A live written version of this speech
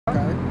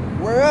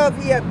Whereof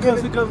he hath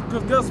given.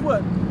 Because guess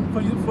what?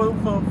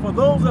 For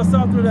those that's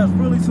out there that's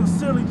really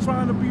sincerely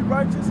trying to be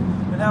righteous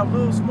and have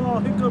little small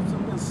hiccups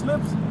and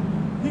slips,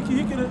 he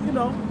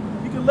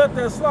can let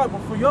that slide.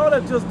 But for y'all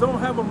that just don't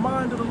have a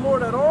mind of the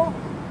Lord at all,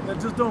 that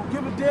just don't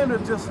give a damn,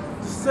 that just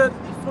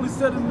fully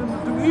set in them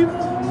to do evil,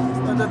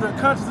 and that their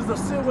consciences are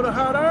sealed with a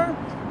hot iron,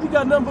 he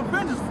got nothing but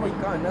vengeance for you.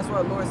 God, and that's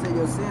why the Lord said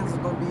your sins is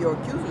going to be your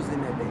accusers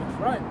in that day. That's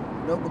right.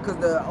 You know,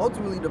 because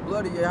ultimately the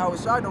blood of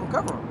Yahweh don't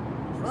cover them.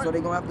 Right. So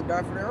they're going to have to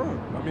die for their own.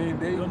 I mean,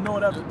 they'll know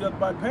it after death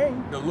by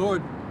pain. The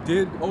Lord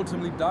did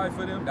ultimately die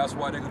for them. That's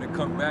why they're going to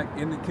come back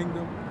in the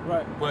kingdom.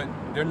 Right. But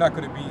they're not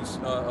going to be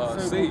saved.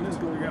 They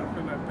got to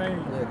feel that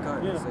pain.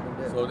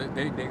 Yeah. So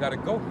they got to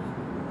go.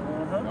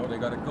 No, they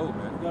got to go,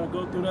 man. They got to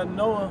go through that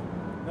Noah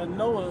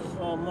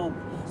moment.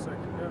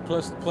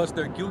 Plus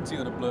they're guilty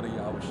of the blood of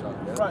Yahweh.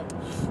 Yeah. Right.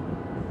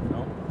 You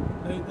know?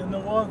 And the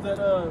ones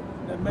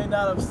that may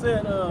not have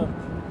said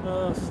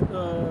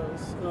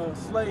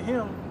slay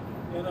him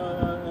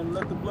and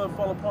let the blood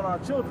fall upon our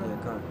children.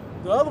 Yeah,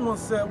 the other one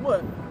said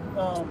what?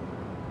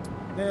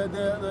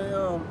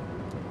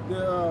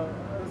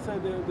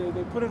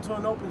 They put into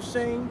an open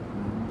shame.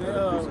 They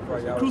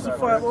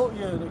crucify. Oh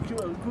yeah, they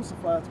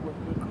crucify.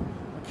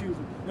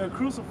 They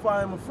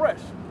crucify him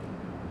afresh.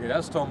 Yeah,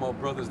 that's talking about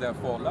brothers that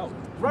fall out.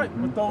 Right,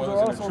 but those are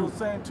also the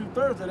same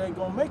 2/3 that ain't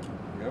gonna make it.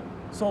 Yep.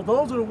 So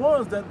those are the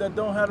ones that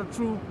don't have the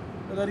true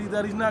that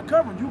he's not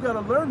covering. You got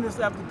to learn this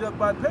after death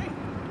by pain.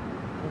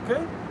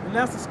 Okay, and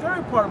that's the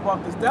scary part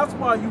about this. That's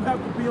why you have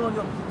to be on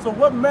your. So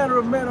what manner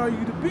of man are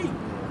you to be?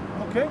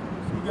 Okay,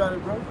 you got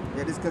it, bro.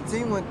 Yeah, this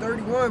continuing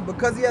 31.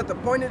 Because he hath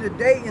appointed a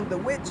day in the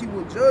which he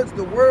will judge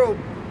the world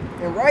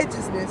in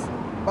righteousness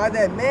by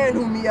that man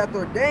whom he hath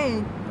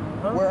ordained,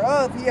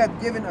 whereof he hath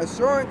given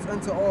assurance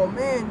unto all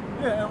men.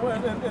 Yeah,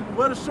 and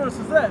what assurance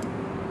is that?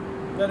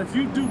 That if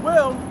you do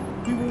well,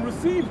 he will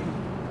receive you.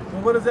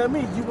 And what does that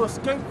mean? You will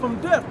escape from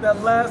death,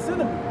 that last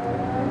enemy.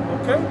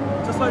 Okay?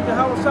 Just like the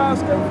Yahweh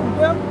escaped from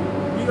death,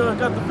 he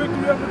got the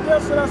victory over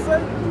death, should I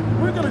say?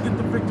 We're going to get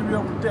the victory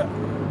over death.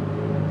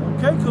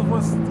 Okay? Because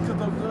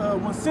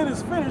when sin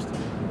is finished,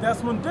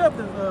 that's when death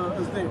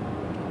is there. I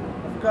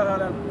forgot how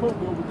that quote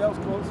goes, but that was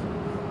close.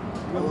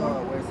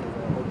 Where it says,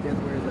 death,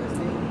 where is that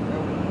sin?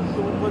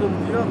 But it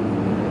was the other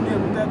one. Yeah,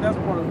 but that's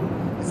part of it.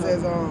 It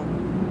says,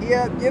 he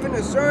hath given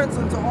assurance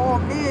unto all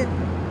men,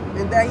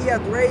 and that he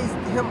hath raised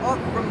him up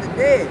from the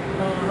dead.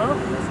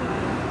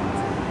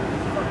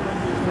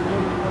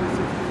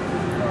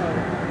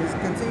 Let's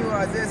continue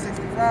Isaiah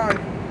 65.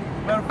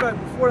 Matter of fact,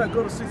 before that,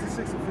 go to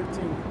 66 and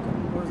 15.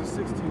 Or is it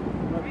 16? It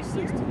might be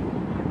 16.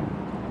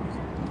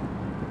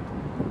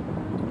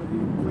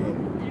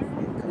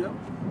 Yep.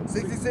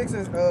 66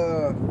 and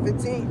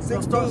 15.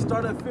 16.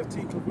 Start at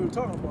 15 because we were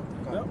talking about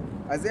that. Yep.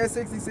 Isaiah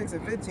 66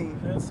 and 15.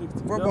 Yeah, 16.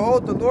 For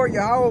behold, the Lord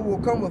Yahweh will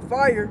come with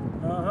fire,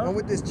 and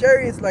with his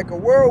chariots like a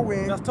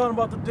whirlwind. That's talking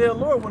about the dead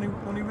Lord when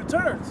he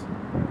returns.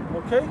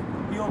 Okay?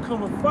 He gonna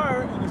come with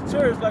fire and his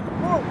chariots like a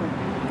whirlwind.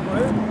 Go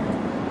ahead.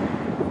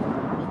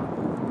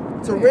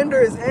 To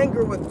render his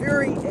anger with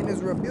fury and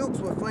his rebukes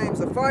with flames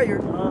of fire.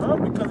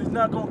 Because he's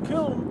not gonna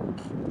kill him.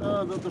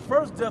 The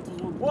first death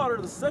was with water,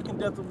 the second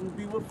death will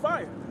be with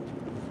fire.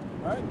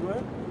 All right, go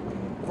ahead.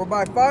 For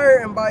by fire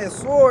and by a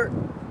sword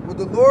will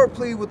the Lord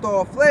plead with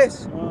all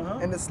flesh,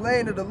 and the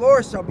slain of the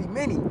Lord shall be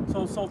many.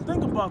 So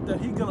think about that.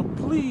 He's gonna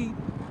plead.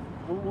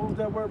 What was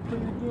that word?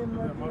 Plead again?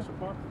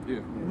 Mashapah?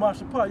 Yeah.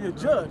 Mashapah, yeah,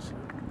 judge.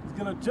 He's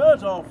gonna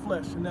judge all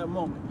flesh in that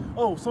moment.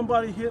 Oh,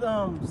 somebody hit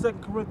 2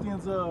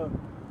 Corinthians 5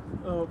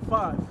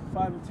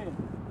 and 10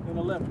 and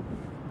 11.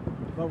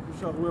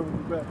 Whoever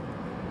be better.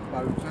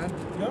 5 and 10?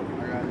 Yep.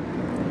 I got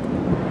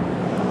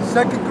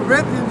it. 2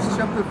 Corinthians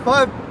chapter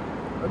 5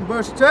 and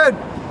verse 10.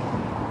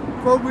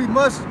 For we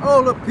must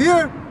all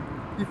appear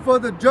before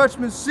the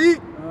judgment seat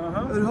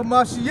of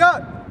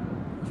Hamashiach.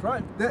 That's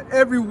right. That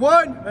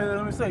everyone. Hey,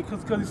 let me say,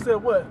 because he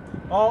said what?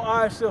 All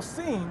eyes shall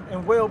see him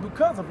and wail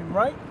because of him,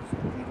 right?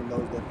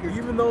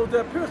 Even those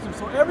that pierce him.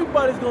 So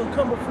everybody's going to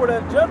come before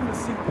that judgment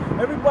seat.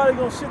 Everybody's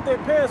going to shit their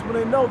pants when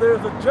they know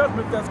there's a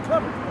judgment that's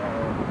coming.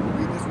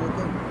 Read this real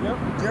quick. Yep.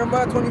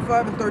 Jeremiah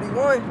 25 and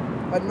 31.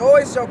 A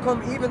noise shall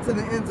come even to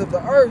the ends of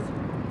the earth,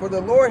 for the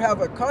Lord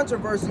have a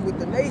controversy with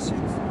the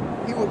nations.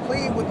 He will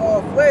plead with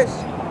all flesh.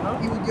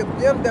 He will give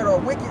them that are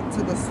wicked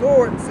to the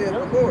sword, saith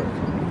the Lord.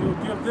 He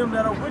will give them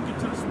that are wicked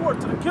to the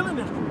sword, to the killing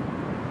instrument.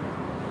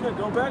 Okay,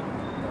 go back.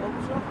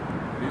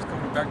 He's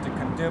coming back to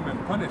condemn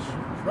and punish.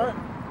 That's right.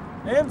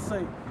 And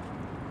save.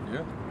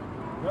 Yeah.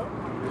 Yep.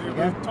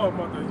 Yeah, we talk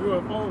about the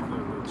UFOs,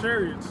 the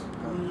chariots.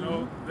 You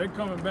know, they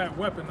coming back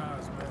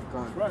weaponized, man.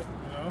 That's right.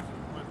 You know,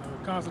 with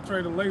the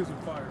concentrated laser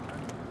fire, man.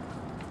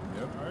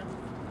 Yep. All right.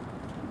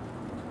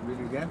 Read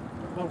it again.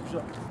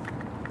 Photoshop.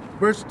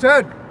 Verse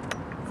 10.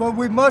 For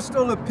we must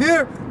all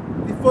appear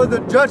before the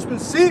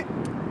judgment seat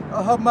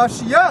of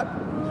Hamashiach,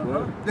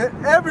 that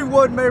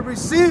everyone may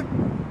receive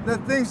the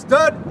things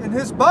done in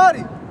his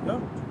body,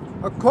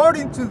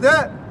 according to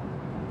that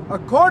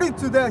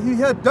he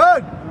had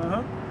done,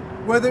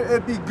 whether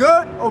it be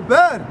good or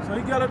bad. So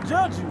he got to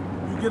judge you.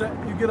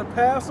 You get a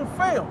pass or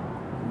fail.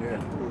 Yeah.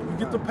 You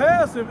get the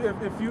pass if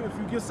you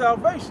get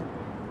salvation.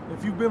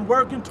 If you've been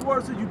working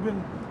towards it, you've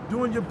been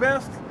doing your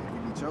best.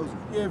 You be chosen.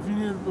 Yeah, if you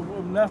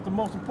and that's the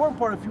most important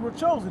part. If you were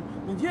chosen,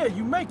 then yeah,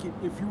 you make it.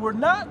 If you were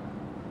not,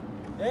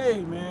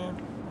 hey man.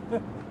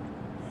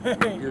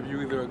 Hey. Give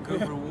you either a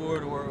good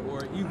reward or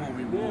an evil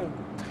reward.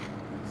 Yeah,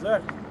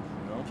 exactly.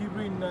 You know? Keep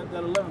reading that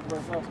 11th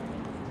verse also.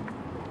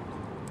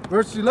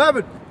 Verse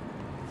 11.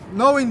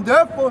 Knowing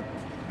therefore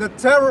the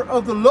terror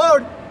of the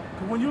Lord.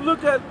 When you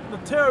look at the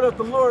terror that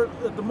the Lord,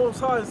 that the Most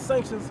High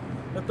sanctions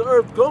that the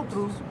earth go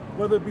through,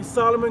 whether it be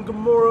Sodom and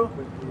Gomorrah,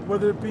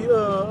 whether it be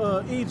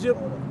Egypt,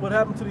 what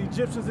happened to the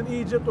Egyptians in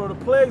Egypt, or the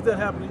plagues that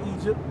happened in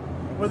Egypt,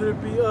 whether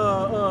it be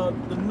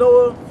the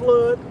Noah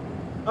flood.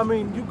 I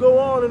mean, you go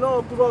on and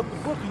on throughout the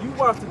book, and you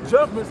watch the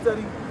judgments that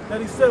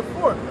he set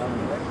forth.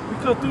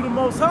 Because through the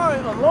Most High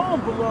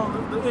alone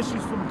belong the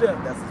issues from death.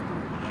 That's his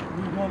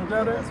people. You want to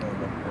that? That's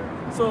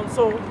what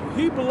So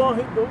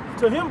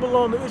to him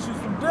belong the issues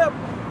from death,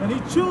 and he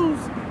choose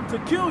to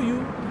kill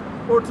you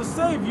or to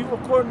save you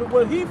according to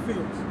what he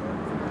feels.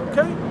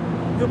 Okay?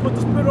 He'll put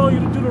the spirit on you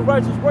to do the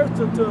righteous works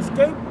to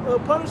escape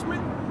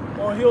punishment,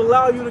 or he'll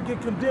allow you to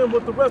get condemned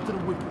with the rest of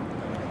the wicked.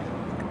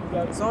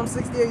 Psalm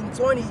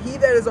 68:20, he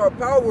that is our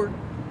power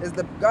is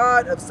the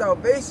God of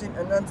salvation,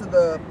 and unto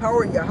the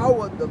power of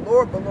Yahweh, the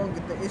Lord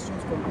belongeth the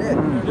issues from death.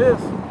 There it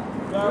is.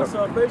 God of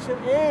salvation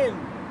and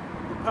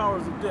the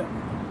powers of death.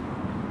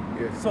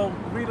 Yes. So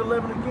read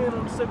 11 again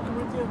on 2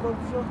 Corinthians,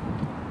 Brother Sean.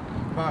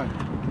 Fine.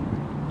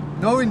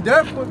 Knowing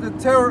therefore the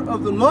terror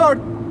of the Lord,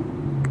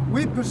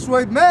 we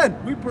persuade men.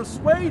 We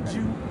persuade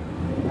you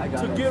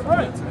to get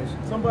right.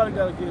 Somebody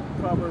got to get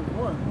Proverbs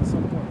 1 at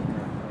some point.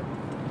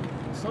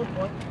 At some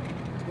point.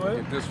 Go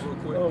ahead. Get this real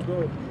quick. Oh, go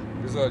ahead.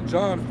 It's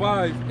John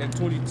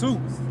 5:22.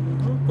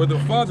 For the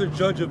Father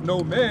judgeth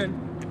no man,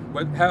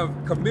 but have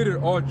committed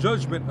all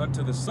judgment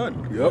unto the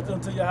Son. Yep.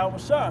 Unto Yahweh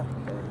Shai.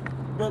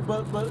 But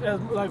as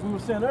like we were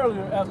saying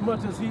earlier, as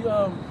much as he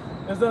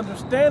is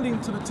understanding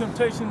to the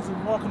temptations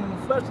of walking in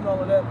the flesh and all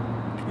of that,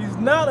 he's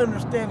not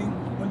understanding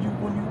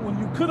when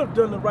you could have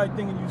done the right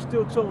thing and you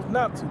still chose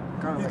not to.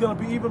 He's going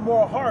to be even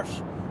more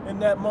harsh in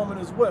that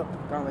moment as well.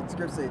 Kind of like the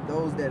scripture said,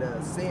 those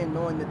that sin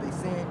knowing that they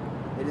sin,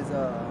 it is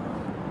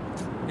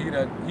He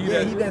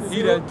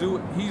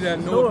that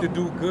knoweth to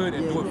do good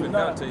and doeth it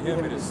not, to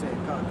him it is sin.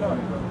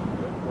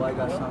 Well, I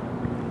got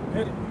something.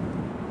 Hit it.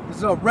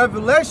 It's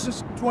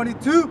Revelations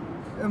 22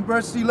 and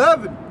verse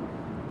 11.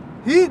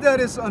 He that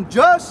is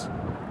unjust,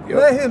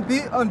 let him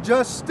be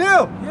unjust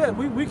still. Yeah,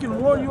 we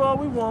can warn you all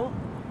we want,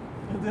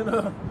 and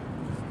then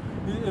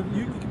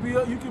you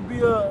could be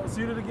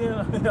see it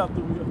again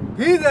after we go.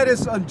 He that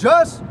is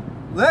unjust,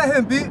 let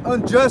him be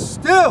unjust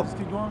still. Let's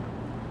keep going.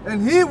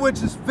 And he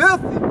which is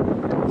filthy,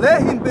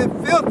 let him be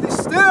filthy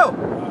still.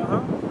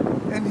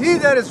 And he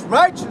that is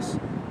righteous,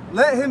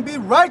 let him be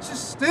righteous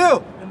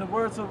still. In the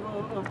words of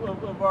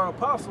our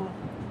apostle,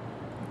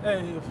 hey,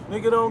 if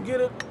nigga don't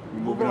get it,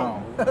 move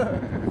on.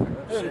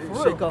 Hey, for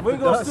real. We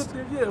ain't gonna sit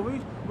there, we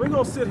ain't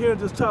gonna sit here and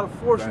just try to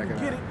force you to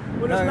get it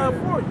when it's not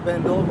for you.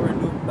 Bend over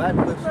and do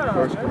backflips. Nah,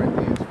 1 man.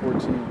 Corinthians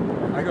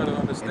 14. I gotta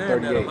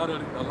understand that 38.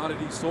 a lot of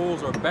these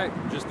souls are back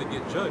just to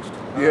get judged.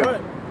 Yeah.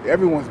 Right.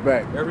 Everyone's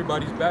back.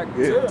 Everybody's back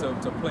Yeah.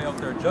 to play out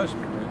their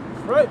judgment,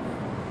 man. Right.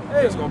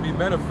 Hey, It's gonna be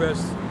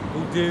manifest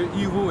who did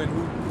evil and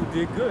who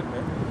did good,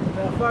 man.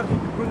 now if I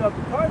could bring up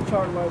the pie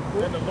chart right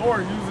quick. And the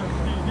Lord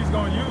he's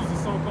going to use the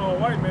so-called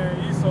white man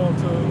Esau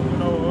to,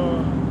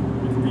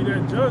 be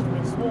that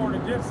judgment sworn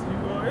against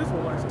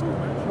Israelites too,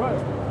 man. Right.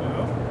 You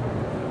know?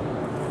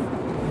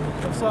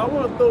 And so I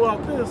want to throw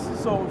out this.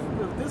 So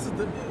if this is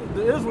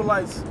the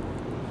Israelites,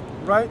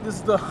 right? This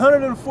is the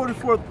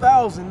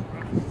 144,000,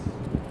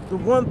 the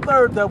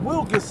 1/3 that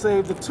will get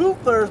saved, the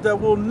 2/3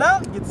 that will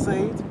not get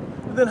saved.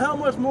 And then how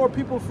much more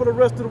people for the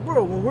rest of the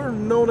world when we're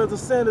known as the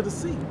sand of the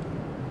sea?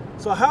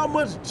 So how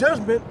much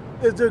judgment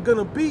is there going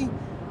to be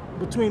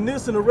between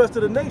this and the rest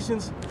of the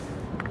nations?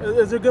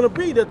 Is there going to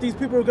be that these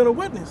people are going to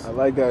witness? I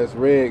like that it's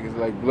red. It's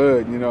like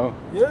blood, you know.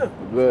 Yeah.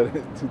 The blood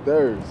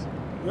 2/3.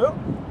 Yep.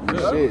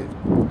 Shit.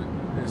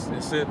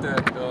 It said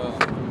that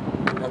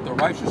the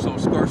righteous shall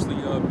scarcely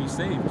be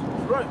saved.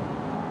 Right.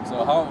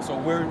 So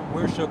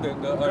where shall the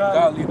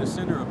ungodly and the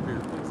sinner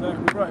appear?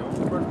 Exactly right.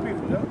 First Peter,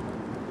 yeah.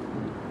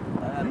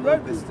 I had a You little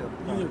right bit there. still.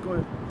 Yeah, go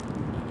ahead.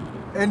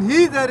 And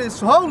he that is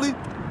holy,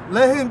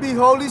 let him be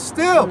holy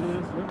still. There it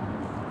is,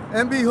 yeah.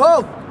 And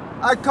behold,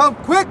 I come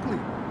quickly,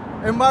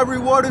 and my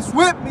reward is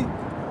with me,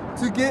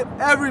 to give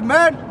every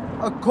man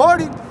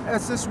according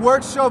as his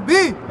work shall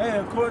be. Hey,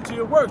 according to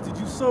your works, did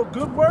you sow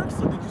good works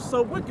or did you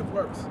sow wicked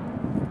works?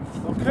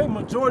 Okay,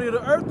 majority of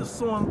the earth is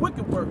sowing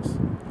wicked works.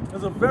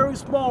 There's a very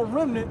small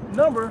remnant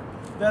number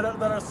that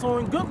are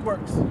sowing good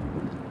works.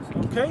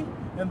 Okay,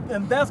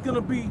 and that's going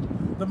to be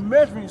the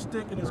measuring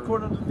stick, and it's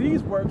according to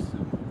these works,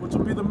 which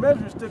will be the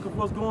measuring stick of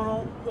what's going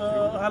on,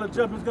 how the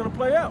judgment's going to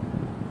play out.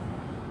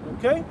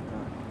 Okay,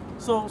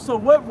 so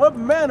what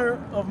manner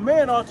of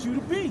man ought you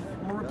to be?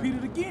 I'm gonna repeat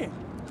it again.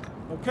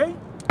 Okay.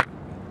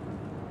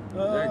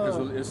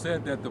 Because it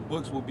said that the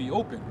books will be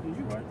open.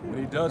 You right there. When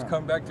he does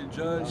come back to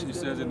judge, it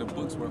says, and the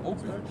books were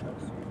open.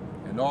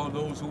 And all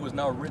those who was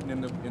now written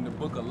in the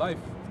book of life,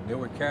 they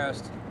were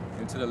cast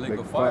into the lake Lake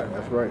of of fire. fire,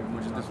 that's right.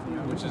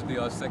 Which is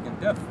the second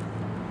death.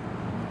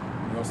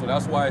 You know, so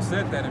that's why I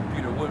said that in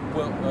Peter.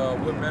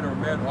 What manner of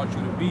man ought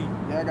you to be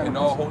in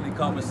all holy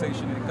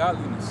conversation and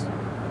godliness?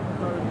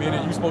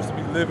 Meaning you're supposed to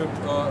be living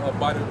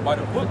by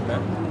the book,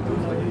 man.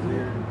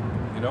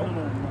 You know,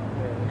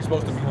 you're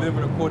supposed to be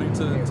living according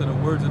to the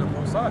words of the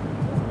Most High.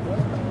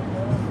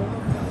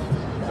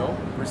 You know,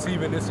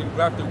 receiving this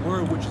engrafted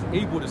word which is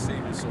able to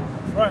save your soul.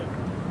 Right.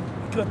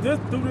 Because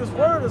through this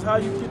word is how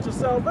you get your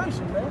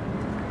salvation, man.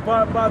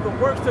 By the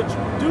works that you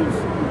produce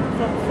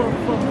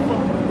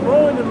from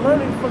growing and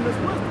learning from this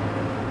wisdom.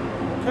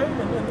 Okay?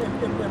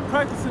 And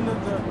practicing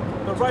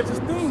the righteous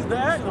things,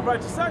 the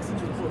righteous acts in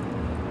this book.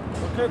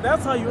 Okay?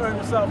 That's how you earn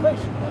your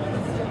salvation.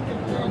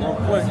 Real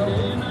quick,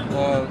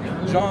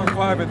 John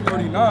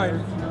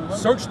 5:39,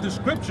 search the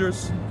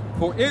scriptures,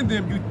 for in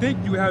them you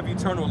think you have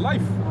eternal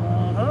life.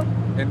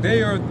 And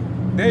they are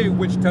they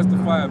which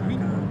testify of me.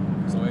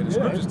 So the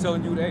scriptures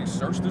telling you, hey,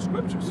 search the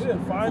scriptures. Yeah,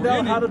 find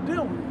out how to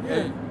deal with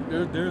it. Hey,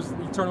 there's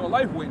eternal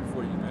life waiting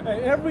for you, man.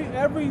 Hey,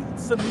 every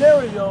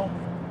scenario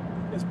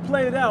is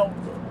played out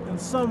in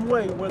some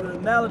way, whether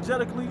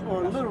analogetically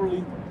or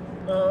literally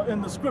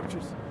in the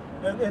scriptures.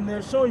 And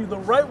they're showing you the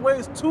right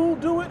ways to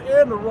do it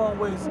and the wrong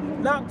ways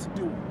not to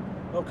do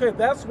it. Okay,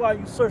 that's why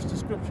you search the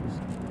scriptures.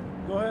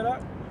 Go ahead,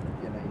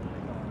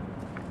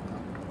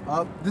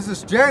 Ak. This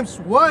is James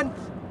 1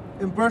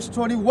 in verse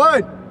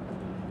 21.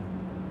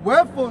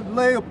 Wherefore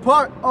lay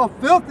apart all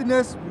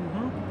filthiness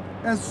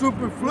and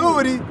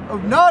superfluity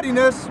of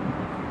naughtiness,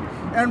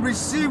 and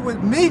receive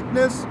with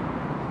meekness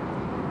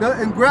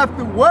the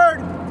engrafted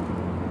word,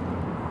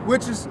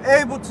 which is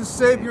able to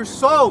save your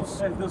souls.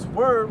 Hey, this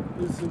word,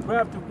 this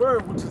engrafted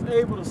word, which is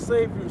able to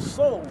save your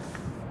soul.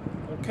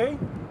 Okay?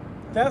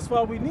 That's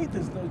why we need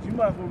this, though. You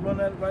might as well run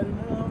that right in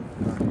there.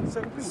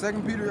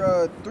 2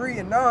 Peter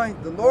 3:9.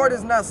 The Lord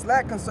is not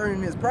slack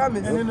concerning his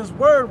promise. And in his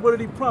word, what did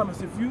he promise?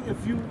 If you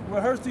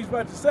rehearse these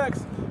righteous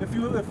acts, if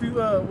you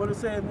what it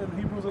said in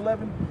Hebrews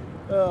 11,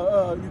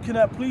 you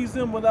cannot please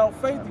him without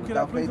faith. You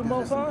cannot please him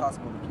Most High.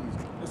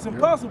 It's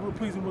impossible to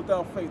please him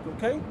without faith.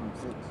 Okay?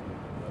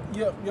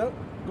 Yep.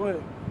 Go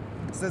ahead.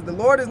 It says the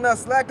Lord is not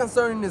slack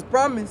concerning his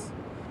promise,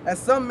 as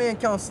some men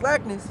count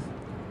slackness,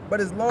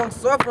 but is long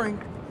suffering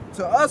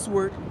to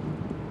usward,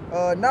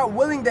 not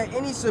willing that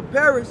any should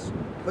perish,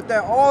 but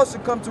that all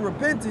should come to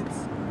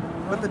repentance.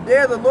 But the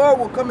day of the Lord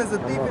will come as a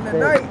thief in the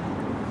night,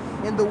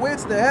 in the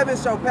which the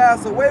heavens shall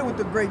pass away with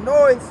a great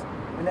noise,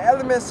 and the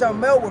elements shall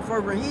melt with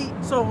fervent heat.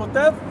 So with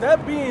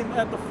that being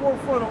at the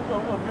forefront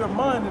of your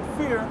mind and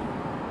fear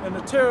and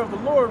the terror of the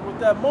Lord with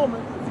that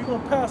moment, if you're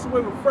going to pass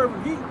away with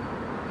fervent heat,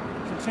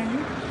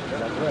 continue.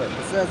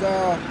 It says,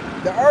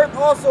 the earth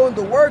also and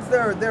the works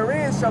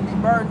therein shall be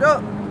burned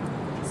up.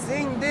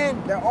 Seeing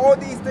then that all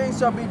these things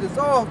shall be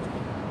dissolved,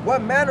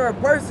 what manner of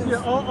persons?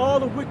 Yeah, all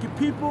the wicked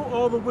people,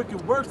 all the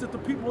wicked works that the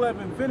people have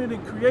invented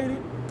and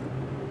created,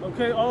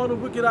 okay, all the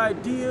wicked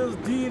ideas,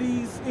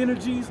 deities,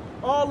 energies,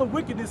 all the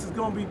wickedness is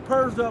going to be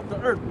purged off the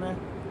earth, man.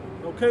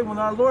 Okay, when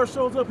our Lord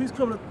shows up, he's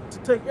coming to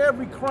take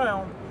every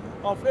crown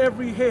off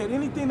every head.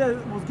 Anything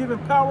that was given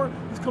power,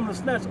 he's coming to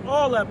snatch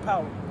all that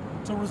power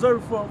to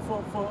reserve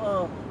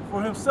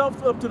for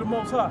himself up to the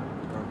Most High.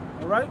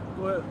 All right,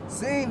 go ahead.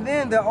 Seeing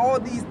then that all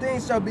these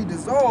things shall be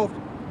dissolved,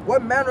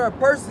 what manner of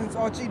persons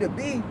ought ye to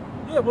be?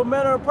 Yeah, what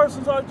manner of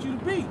persons ought you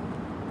to be?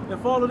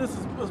 If all of this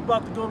is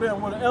about to go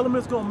down, when the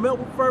element's going to melt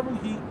with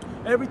fervent heat,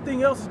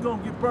 everything else is going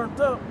to get burnt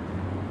up.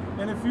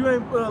 And if you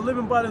ain't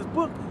living by this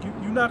book,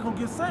 you're not going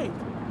to get saved.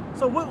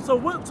 So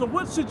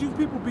what should you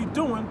people be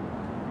doing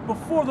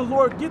before the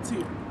Lord gets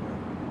here?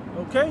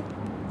 Okay?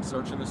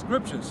 Searching the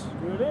scriptures.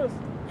 Here it is.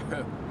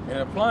 And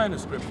applying the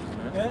scriptures,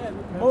 man.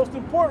 And most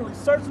importantly,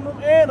 searching them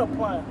and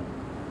applying them.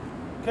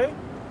 Okay?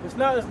 It's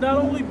not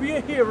only be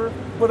a hearer,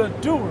 but a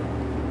doer.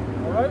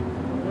 All right?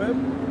 Go ahead.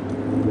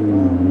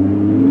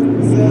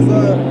 It says,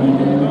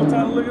 No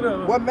time to look it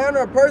up. what manner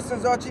of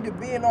persons ought ye to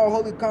be in all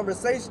holy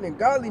conversation and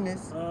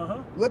godliness,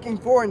 looking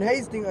for and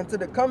hasting unto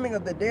the coming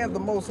of the day of the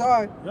Most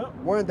High,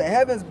 wherein the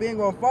heavens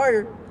being on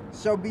fire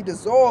shall be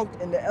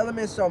dissolved, and the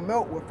elements shall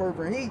melt with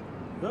fervent heat.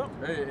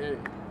 Hey.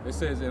 It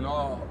says in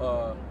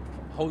all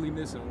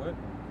holiness and what?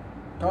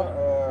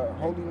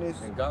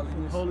 Holiness and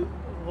godliness.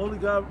 Holy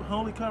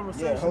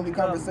conversation. Yeah, holy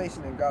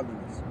conversation and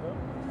godliness.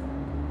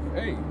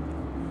 Hey,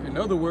 in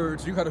other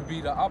words, you got to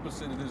be the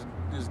opposite of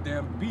this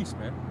damn beast,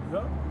 man.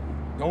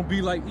 Don't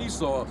be like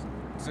Esau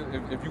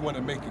if you want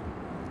to make it.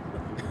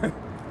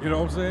 You know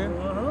what I'm saying?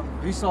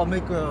 Esau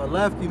make a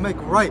left, you make a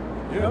right.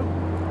 Yeah.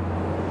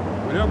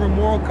 Whatever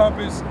moral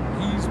compass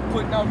he's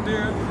putting out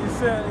there. He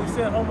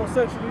said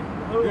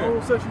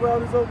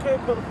homosexuality is okay,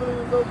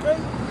 pedophilia is okay.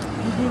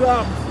 You do the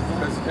opposite.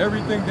 Because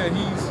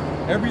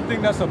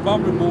everything that's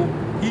abominable,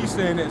 he's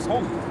saying it's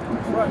holy.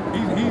 Right.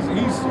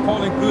 He's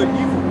calling good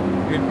evil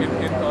and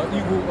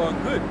evil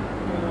good.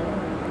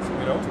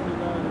 You know.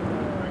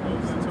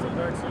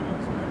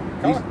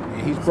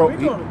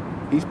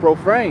 He's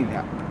profane.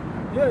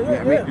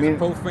 He's a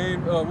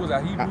profane. What was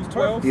that Hebrews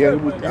 12? Yeah,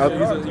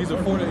 he's a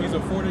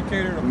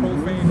fornicator and a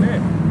profane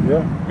man.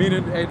 Yeah.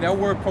 Meaning, and that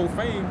word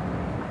profane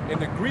in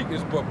the Greek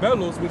is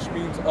babelos, which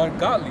means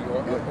ungodly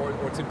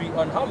or to be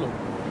unhallowed.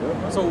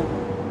 Yeah. So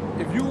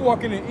if you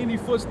walking in any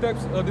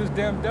footsteps of this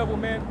damn devil,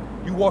 man,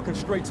 you walking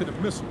straight to the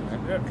missile,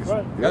 man. Yeah,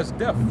 right. That's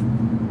death.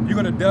 You're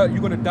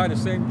gonna die the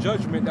same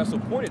judgment that's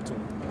appointed to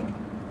him.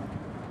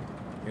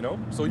 You know,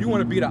 so you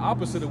want to be the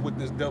opposite of what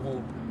this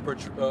devil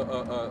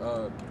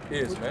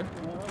is, man.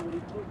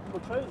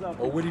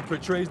 Or what he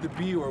portrays to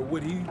be, or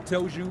what he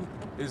tells you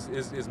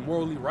is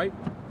morally right.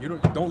 You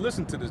don't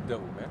listen to this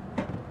devil, man.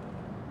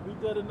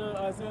 Read that in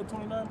Isaiah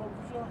 29,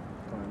 Sure.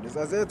 It's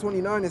Isaiah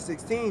 29 and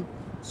 16.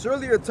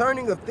 Surely a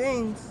turning of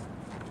things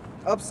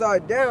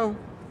upside down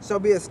shall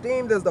be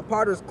esteemed as the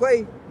potter's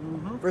clay.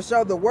 For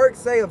shall the work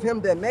say of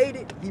him that made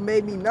it, he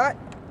made me not?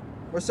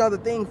 Or shall the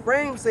thing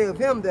framed say of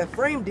him that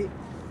framed it,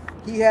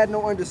 he had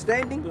no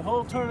understanding? The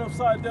whole turn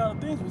upside down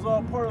of things was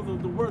all part of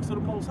the works of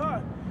the Most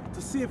High,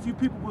 to see if you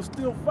people will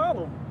still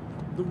follow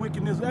the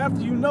wickedness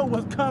after you know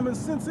what common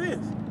sense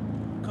is.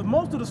 Because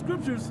most of the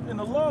scriptures and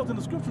the laws in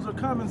the scriptures are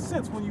common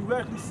sense when you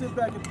actually sit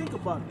back and think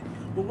about it.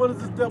 But what does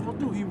this devil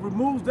do? He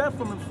removes that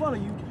from in front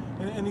of you,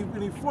 and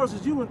he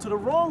forces you into the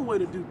wrong way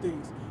to do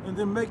things, and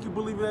then make you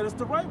believe that it's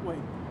the right way.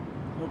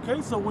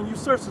 Okay, so when you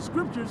search the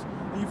scriptures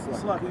and you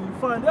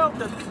find out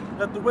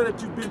that the way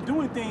that you've been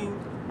doing things,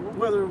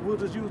 whether we'll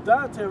just use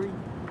dietary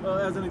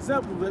as an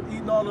example, that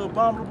eating all the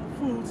abominable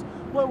foods,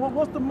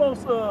 what's the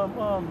most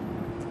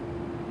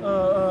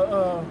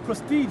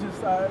prestigious,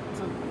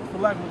 for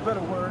lack of a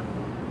better word,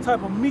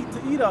 type of meat to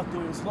eat out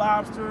there? It's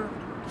lobster,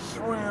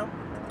 shrimp,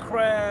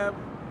 crab,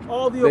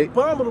 all the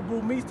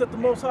abominable meats that the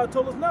Most High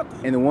told us not to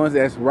eat. And the ones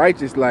that's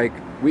righteous, like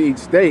we eat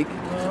steak,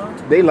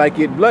 they like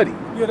it bloody.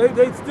 Yeah,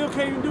 they still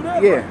can't even do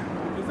that. Yeah.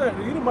 Right?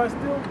 Exactly. Edomite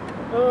still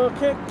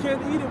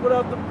can't eat it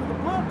without the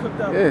blood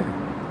cooked out. Yeah.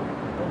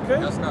 Okay.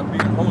 That's not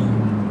being holy.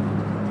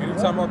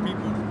 Anytime our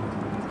people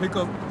pick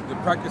up the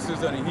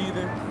practices of the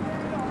heathen,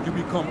 you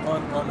become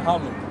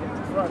unhallowed.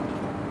 That's right.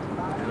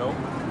 You know,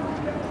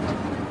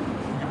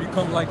 you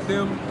become like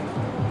them.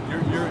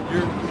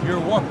 You're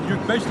walking.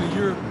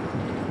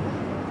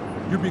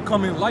 You're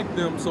becoming like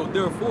them. So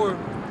therefore,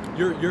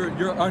 you're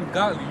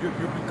ungodly. You're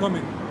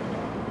becoming.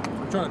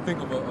 I'm trying to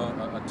think of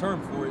a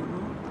term for it,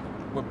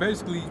 but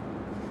basically,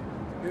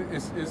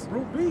 it's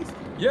root beast.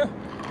 Yeah,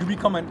 you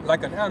becoming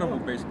like an animal,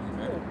 basically,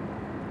 man.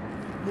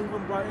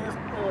 Moving by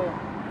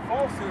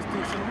false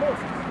instincts and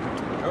emotions,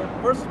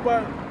 versus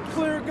by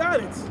clear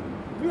guidance.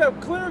 We have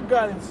clear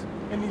guidance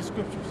in these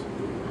scriptures.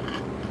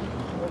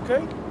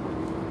 Okay?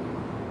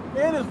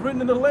 And it's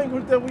written in the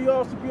language that we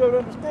all should be able to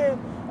understand.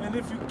 And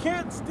if you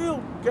can't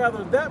still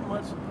gather that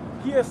much,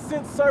 he has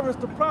sent servants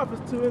to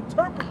prophets to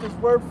interpret this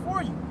word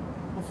for you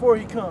before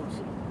he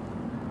comes.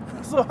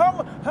 So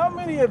how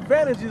many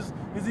advantages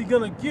is he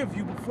going to give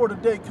you before the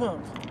day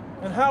comes?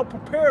 And how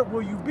prepared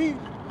will you be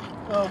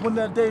when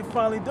that day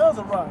finally does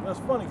arrive? That's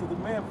funny, because the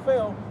man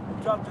fell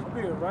and dropped his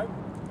beard, right?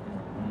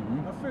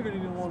 I figured he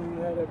didn't want him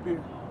to have that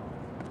beard.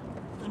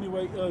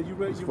 Anyway, you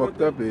ready? What's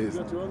fucked up is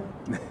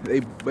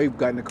they've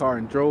got in the car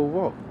and drove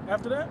off.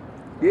 After that?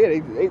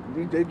 Yeah,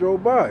 they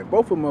drove by.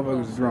 Both of them motherfuckers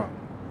was drunk.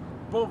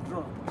 Both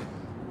drunk.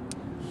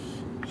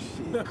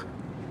 Shit.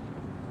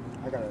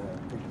 I got it.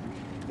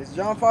 It's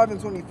John 5 and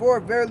 24.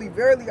 Verily,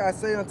 verily, I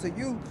say unto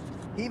you,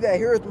 he that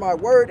heareth my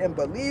word and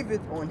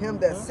believeth on him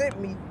that sent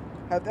me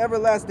hath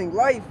everlasting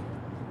life,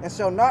 and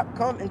shall not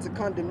come into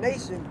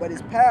condemnation, but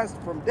is passed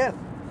from death.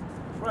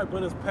 Right,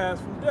 but it's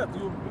passed from death.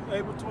 You'll be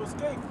able to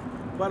escape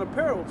by the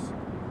perils.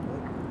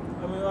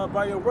 I mean,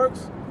 by your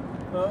works,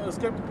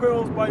 escape the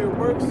perils by your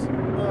works,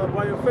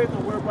 by your faith,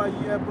 and whereby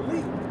ye have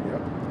believed.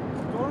 Yep.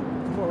 Go on.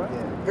 All right.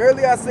 Yeah.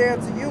 Verily I say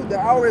unto you, the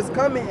hour is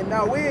coming, and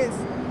now is,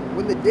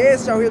 when the dead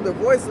shall hear the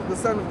voice of the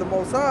Son of the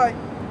Most High,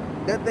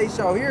 that they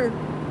shall hear,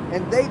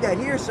 and they that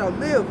hear shall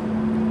live.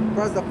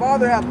 For as the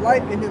Father hath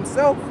life in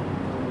himself,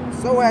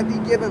 so hath he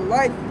given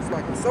life,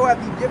 so hath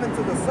he given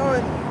to the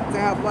Son to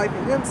have life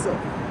in himself,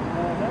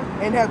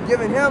 and hath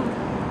given him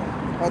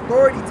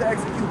authority to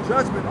execute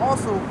judgment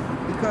also,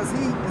 because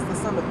he is the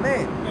Son of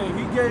Man. Hey,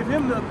 he gave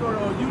him the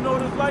authority. Oh, you know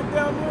this light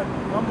down there?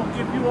 I'm going to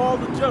give you all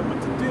the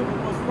judgment to deal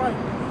with what's right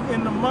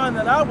in the mind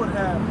that I would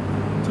have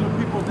to the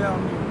people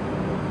down there.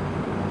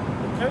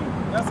 Okay?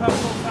 That's how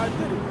Most High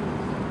did it.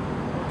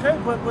 Okay?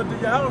 But did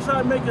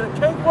Yahushua make it a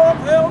cakewalk?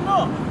 Hell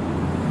no.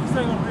 This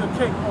ain't going to be a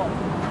cakewalk.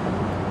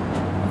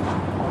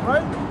 All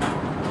right?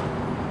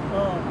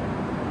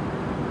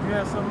 You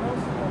have something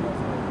else?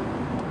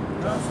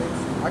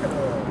 I got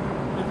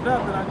If not,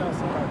 then I got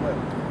something.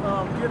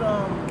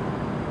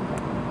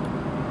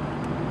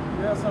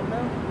 You have something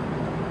else?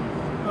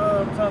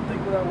 I'm trying to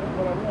think what I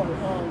wanted.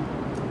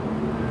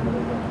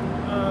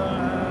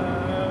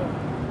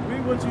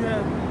 Read what you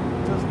had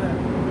just now.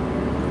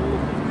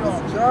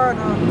 It's John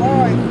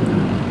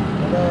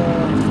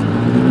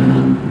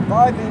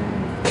 5 and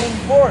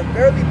 24.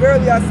 Verily,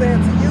 verily, I say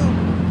unto you,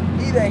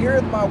 he that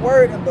heareth my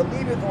word and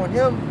believeth on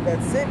him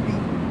that sent me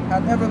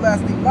hath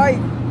everlasting life,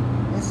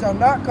 and He shall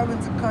not come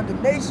into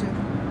condemnation,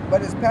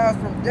 but is passed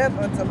from death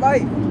unto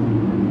life.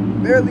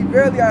 Verily,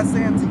 verily, I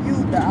say unto you,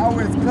 the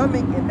hour is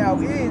coming, and now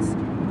is,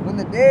 when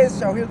the dead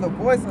shall hear the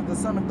voice of the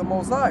Son of the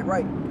Most High.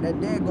 Right. That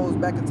dead goes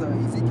back into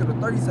Ezekiel the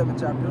 37th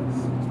chapter,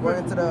 going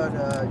into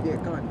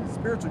the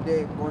spiritual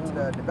dead, going to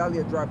the valley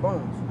of dry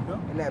bones.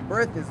 And that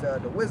breath is the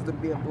wisdom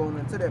being blown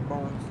into their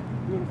bones.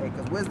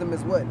 Because wisdom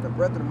is what? The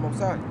breath of the Most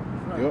High.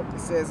 It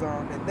says,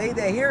 that they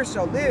that hear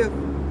shall live,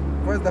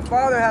 for as the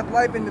Father hath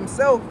life in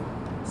himself,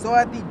 so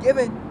hath he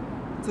given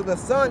to the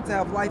Son to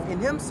have life in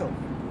himself,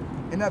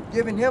 and hath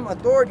given him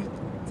authority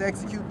to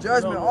execute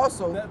judgment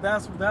also.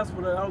 That's what that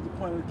was the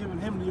point, of giving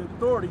him the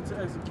authority to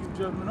execute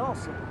judgment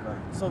also. Right.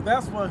 So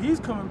that's why he's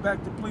coming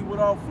back to plead with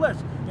all flesh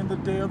in the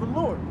day of the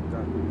Lord.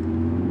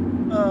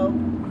 Go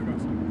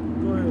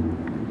ahead.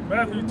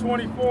 Matthew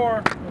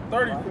 24 and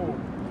 34.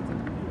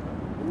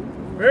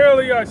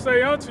 Verily I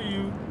say unto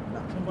you,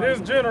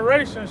 this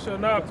generation shall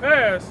not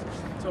pass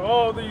till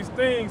all these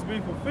things be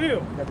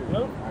fulfilled.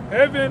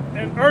 Heaven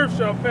and earth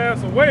shall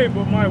pass away,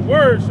 but my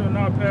word shall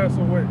not pass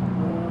away.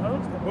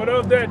 But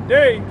of that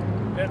day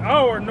and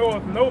hour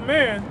knoweth no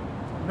man,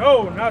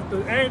 no, not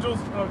the angels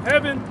of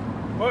heaven,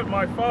 but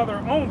my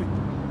Father only.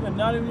 And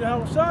not even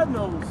Yahushua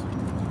knows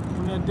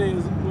when that day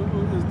is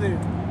there.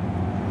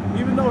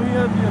 Even though he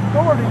has the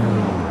authority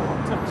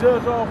to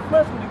judge all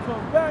flesh when he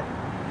comes back,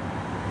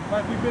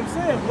 like we've been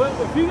saying, well,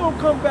 if he gonna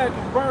come back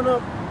and burn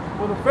up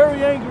with a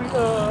very angry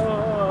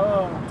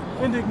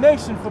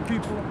indignation for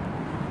people,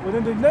 with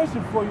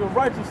indignation for you,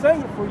 righteous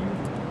anger for you,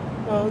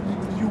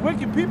 you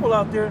wicked people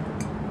out there,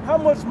 how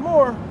much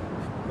more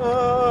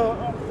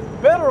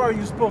better are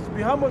you supposed to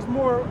be? How much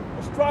more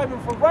striving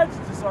for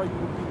righteousness are you to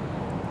be?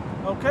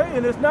 Okay,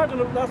 and it's not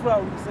gonna. That's what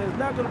I would say. It's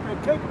not gonna be a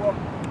cakewalk.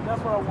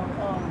 That's what I want.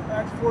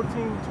 Acts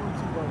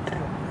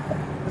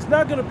 14:22. It's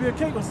not gonna be a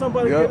cake when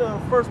somebody get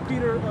 1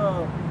 Peter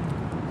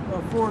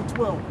 4 and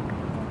 12.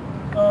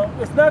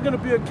 It's not gonna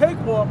be a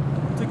cakewalk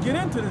to get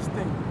into this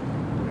thing.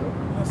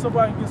 And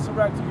somebody gets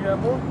back to you,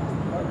 have more.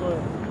 Go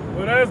ahead.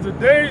 But as the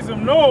days of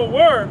Noah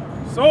were,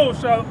 so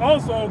shall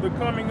also the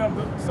coming of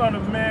the Son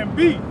of Man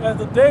be. As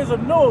the days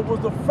of Noah was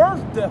the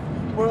first death,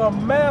 where a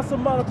mass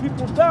amount of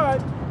people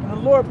died, and the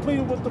Lord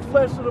pleaded with the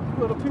flesh of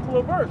the people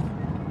of earth.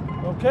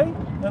 Okay?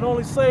 And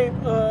only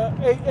saved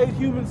eight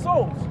human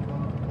souls.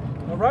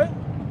 All right?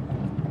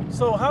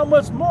 So how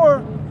much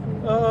more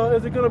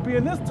is it going to be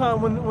in this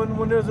time when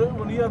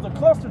he has a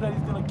cluster that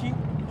he's going to keep?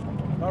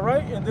 All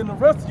right? And then the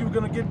rest of you are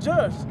going to get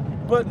judged.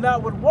 But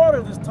not with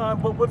water this time,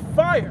 but with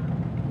fire.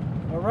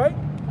 All right?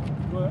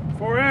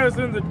 For as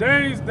in the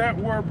days that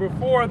were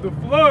before the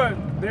flood,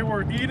 they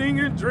were eating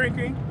and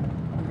drinking,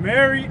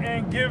 marry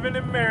and given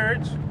in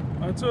marriage,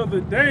 until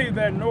the day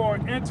that Noah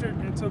entered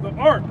into the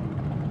ark,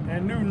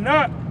 and knew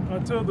not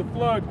until the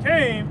flood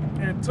came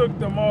and took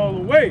them all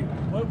away.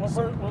 What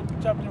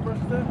chapter and verse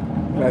is that?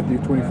 Matthew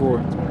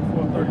 24.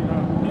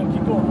 39. Yeah,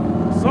 keep going.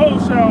 So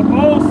shall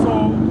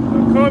also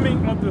the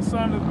coming of the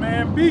Son of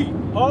Man be.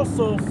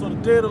 Also, so the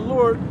day of the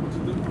Lord, which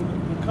is the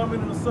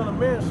coming of the Son of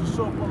Man, shall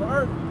show up on the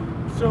earth,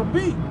 shall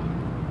be.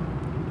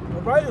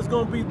 All right, it's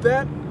going to be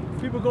that.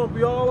 People are going to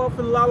be all off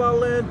in La La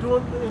Land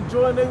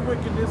enjoying their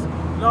wickedness,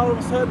 and all of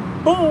a sudden,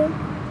 boom,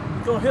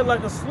 it's going to hit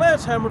like a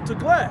sledgehammer to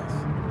glass.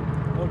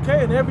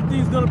 Okay, and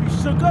everything's going to be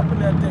shook up in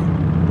that day.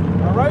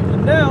 All right,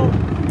 and now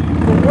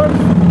the works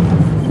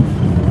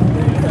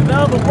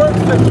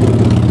that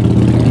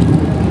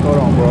Hold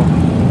on, bro.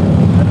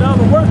 And now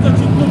the work that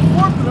you put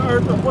forth in the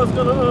earth of what's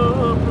going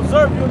to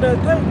preserve you in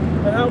that day,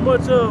 and how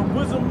much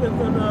wisdom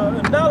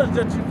and knowledge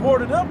that you've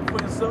hoarded up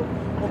for yourself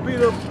will be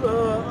your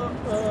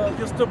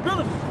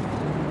stability.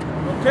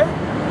 Okay?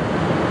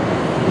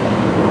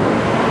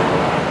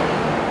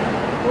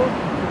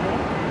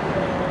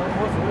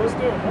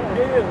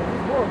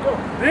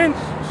 Then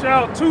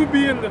shall two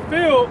be in the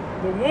field,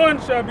 the one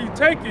shall be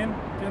taken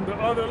and the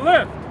other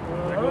left.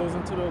 That goes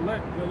into the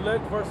elect. The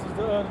elect versus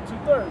the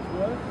 2/3,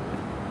 right?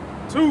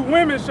 Two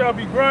women shall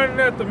be grinding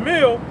at the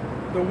mill,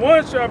 the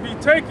one shall be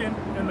taken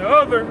and the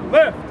other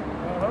left.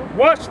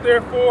 Watch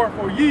therefore,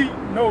 for ye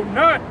know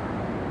not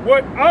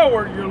what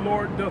hour your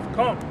Lord doth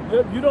come.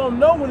 Yep, you don't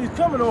know when he's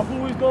coming or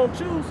who he's going to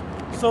choose.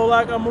 So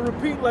like I'm going to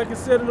repeat like it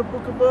said in the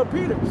book of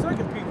Peter,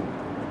 2 Peter.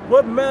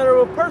 What manner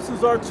of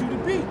persons are you to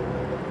be?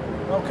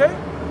 Okay?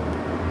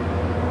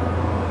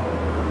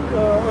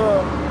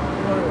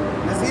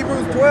 It's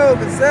Hebrews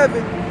 12 and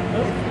 7.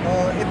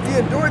 If ye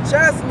endure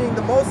chastening,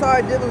 the Most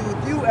High dealeth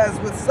with you as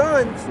with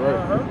sons.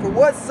 Right. For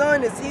what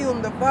son is he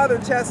whom the Father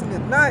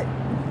chasteneth not?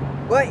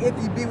 But if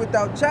ye be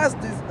without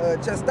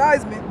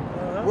chastisement,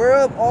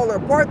 whereof all are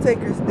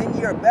partakers, then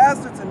ye are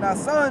bastards and not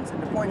sons.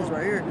 And the point is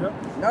right here.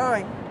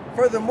 9.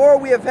 Furthermore,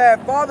 we have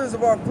had fathers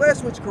of our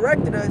flesh which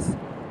corrected us,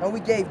 and we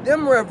gave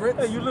them reverence.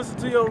 Hey, you listen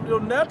to your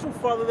natural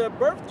father that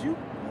birthed you,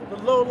 the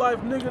low-life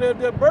nigga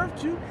that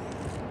birthed you.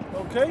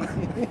 Okay?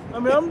 I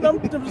mean, I'm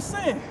just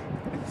saying.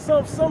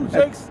 Some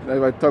Jakes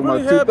like talking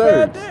really about had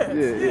bad 2/3. dads.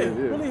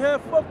 Yeah. Really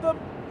had fucked up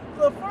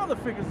father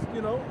figures,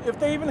 you know, if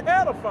they even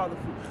had a father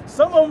figure.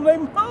 Some of them, their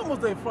mom was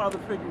their father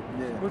figure,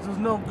 which was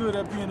no good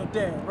at being a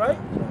dad, right?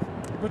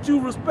 but you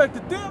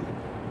respected them.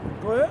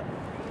 Go ahead.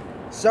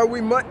 Shall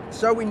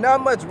we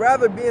not much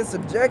rather be in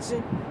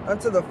subjection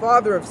unto the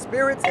Father of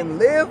spirits and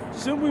live?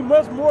 Shouldn't we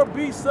much more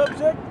be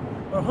subject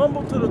or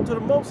humble to the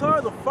Most High,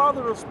 the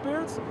Father of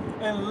spirits,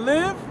 and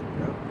live?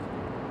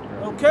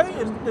 Okay,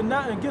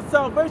 and get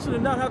salvation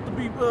and not have to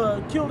be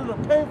killed in a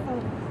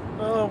painful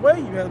way.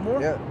 You have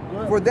more. Yeah.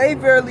 For they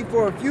verily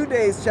for a few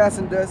days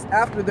chastened us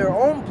after their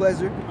own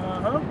pleasure,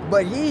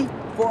 but He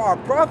for our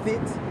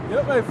profit.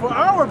 Yep, hey, for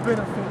our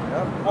benefit.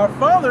 Yep. Our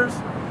fathers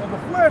of the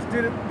flesh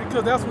did it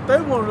because that's what they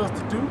wanted us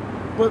to do.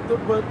 But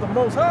the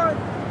Most High,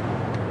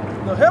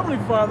 the Heavenly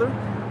Father,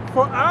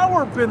 for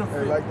our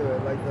benefit. Like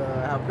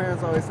how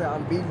parents always say,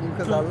 "I'm beating you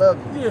because I love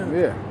you."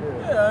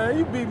 Yeah,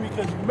 you beat me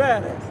because you're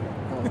mad at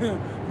me.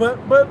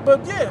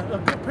 but yeah, a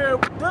good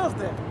parent does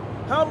that.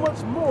 How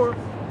much more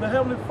the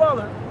Heavenly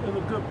Father is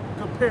a good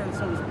parent,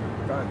 so to speak.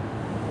 Right.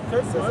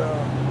 Okay, so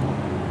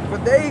for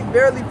they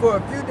verily for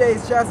a few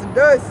days chastened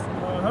us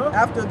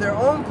after their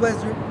own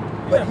pleasure,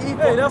 but He.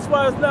 Hey, that's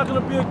why it's not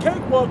going to be a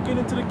cakewalk getting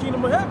into the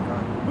kingdom of heaven.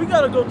 Right. We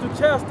got to go through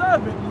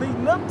chastisement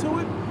leading up to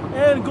it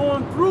and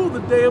going through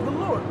the day of the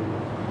Lord.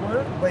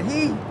 But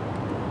He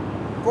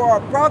for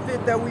our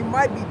profit that we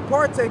might be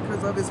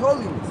partakers of His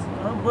holiness.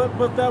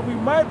 But that we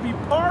might be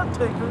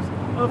partakers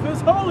of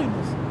His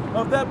holiness,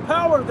 of that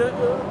power that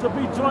to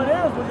be joint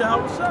heirs with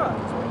Yahweh Shai.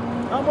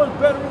 How much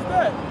better is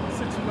that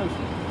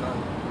situation?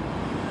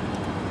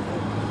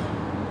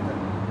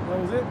 That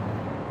was it?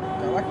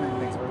 I like the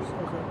next verse.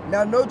 Okay.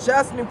 Now no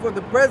chastening for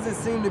the present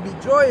seem to be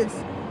joyous,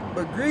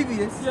 but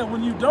grievous. Yeah,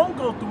 when you don't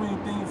go through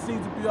anything, it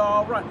seems to be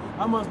all right.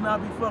 I must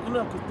not be fucking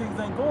up because things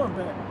ain't going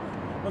bad.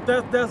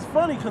 But that's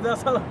funny because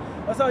that's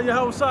how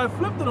Yahweh Shai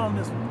flipped it on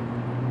this one.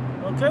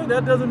 Okay,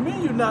 that doesn't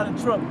mean you're not in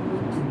trouble.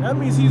 That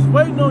means He's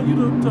waiting on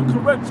you to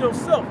correct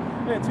yourself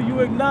until you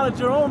acknowledge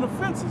your own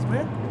offenses,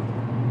 man.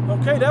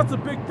 Okay, that's a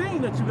big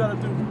thing that you got to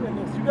do in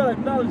this. You got to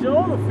acknowledge your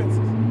own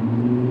offenses.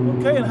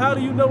 Okay, and how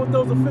do you know what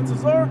those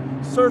offenses are?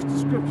 Search the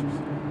scriptures.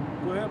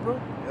 Go ahead, bro.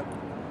 Yep.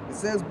 It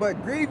says,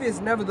 but grievous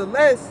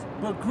nevertheless.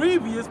 But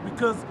grievous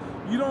because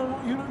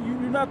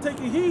you're not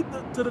taking heed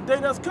to the day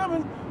that's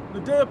coming, the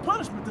day of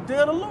punishment, the day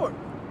of the Lord.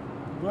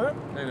 What?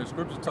 Hey, the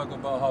scriptures talk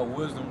about how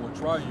wisdom will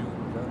try you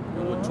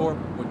and will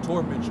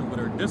torment you with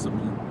her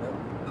discipline.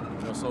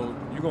 You know, so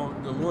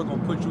the Lord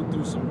gonna put you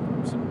through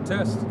some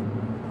tests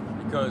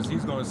because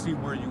He's gonna see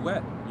where you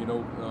at,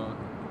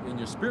 in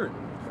your spirit.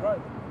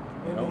 Right.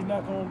 And He's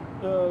not gonna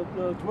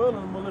dwell in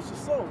a malicious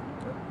soul.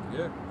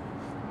 Yeah.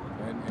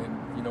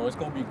 And it's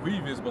gonna be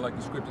grievous, but like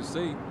the scriptures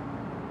say,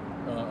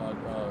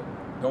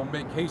 don't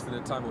make haste in the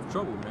time of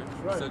trouble, man.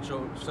 Right. Set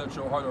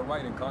your heart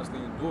aright and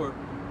constantly endure.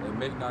 And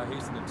make not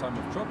haste in the time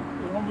of trouble.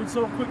 You don't be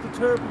so quick to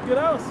turn and get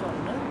out of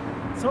something,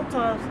 man.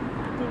 Sometimes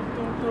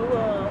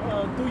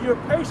through your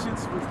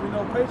patience, which we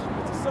know patience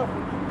is to suffer,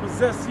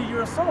 possess ye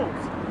your souls.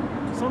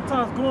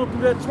 Sometimes going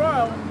through that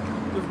trial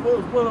is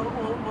what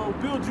will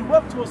build you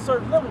up to a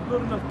certain level,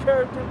 building enough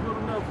character,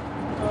 building enough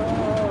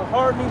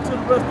hardening to the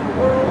rest of the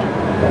world,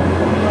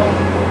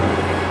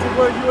 to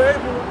where you're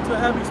able to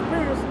have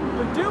experience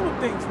and deal with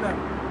things now.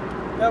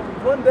 That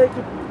one day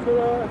could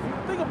if you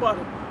think about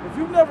it, if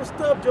you've never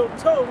stubbed your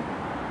toe,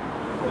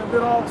 and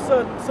then all of a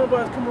sudden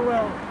somebody's come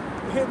around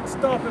hitting,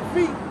 stomping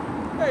feet,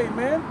 hey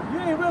man, you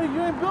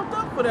ain't built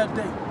up for that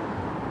day.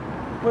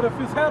 But if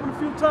it's happened a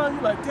few times,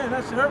 you're like, damn,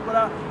 that shit hurt, but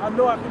I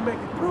know I can make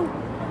it through.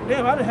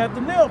 Damn, I didn't have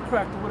the nail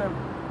cracked or whatever,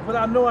 but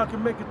I know I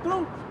can make it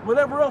through.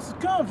 Whatever else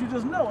comes, you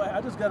just know,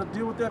 I just got to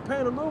deal with that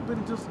pain a little bit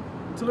and just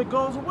until it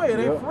goes away. It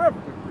ain't forever.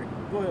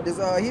 Go ahead. It's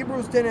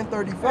Hebrews 10 and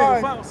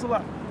 35. Hey, so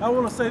I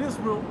want to say this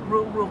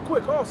real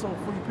quick also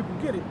before you people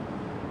get it.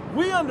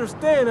 We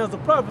understand as a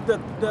prophet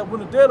that when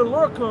the day of the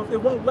Lord comes,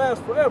 it won't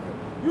last forever.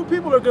 You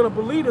people are going to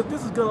believe that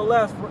this is going to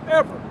last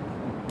forever.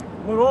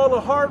 When all the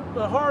hard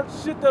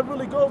shit that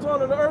really goes on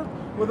the earth,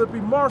 whether it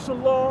be martial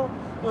law,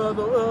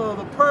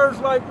 the purge,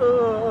 like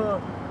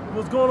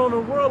what's going on in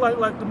the world,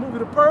 like the movie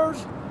The Purge,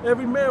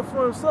 every man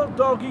for himself,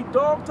 dog eat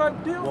dog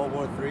type deal. World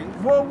War III.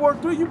 World War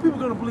III. You people are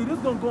going to believe this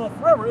is going to go on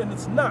forever, and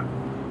it's not.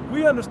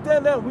 We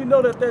understand that. We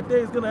know that day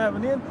is going to have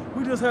an end.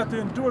 We just have to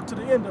endure to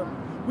the end of it.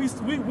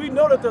 We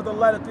know that there's a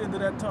light at the end of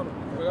that tunnel.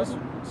 Well,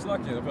 that's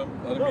like it. I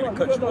didn't mean to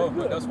cut you off,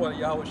 but that's why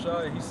Yahweh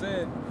Shai, He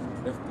said,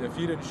 if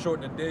He didn't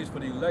shorten the days for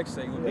the elect's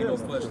sake, there would be no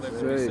flesh left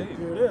to be saved.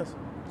 Here it is.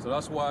 So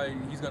that's why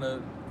He's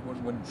gonna,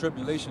 when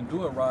tribulation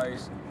do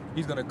arise,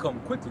 He's gonna come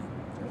quickly.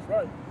 That's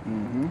right.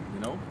 Mm-hmm. You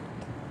know.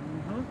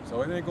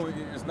 So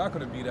it's not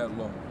gonna be that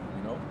long.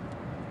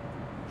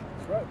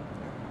 That's right.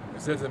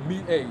 It says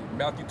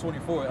Matthew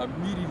 24,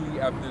 immediately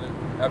after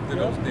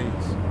those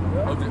days,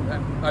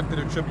 after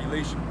the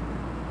tribulation,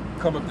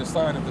 cometh the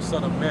sign of the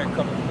Son of Man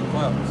coming in the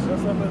clouds.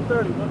 That's up at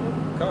 30, wasn't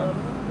it? Come.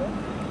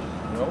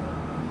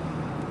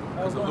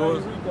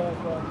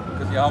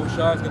 Because Yahweh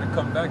Shai is going to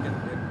come back and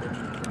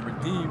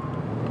redeem,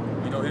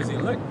 His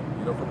elect,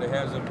 from the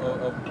hands of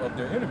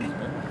their enemies,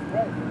 man.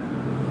 Right.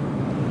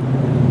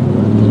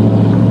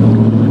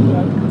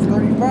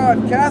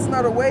 35. Cast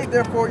not away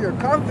therefore your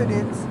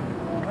confidence,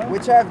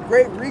 which hath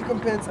great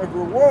recompense of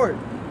reward.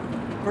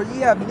 For ye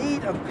have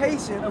need of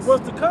patience. And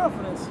what's the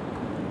confidence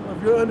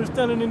of your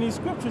understanding in these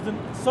scriptures? And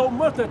so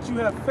much that you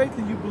have faith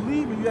and you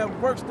believe and you have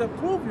works that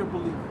prove your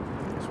belief.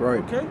 That's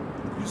right. Okay?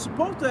 You're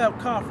supposed to have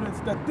confidence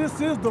that this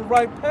is the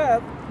right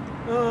path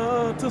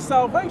to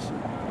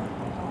salvation.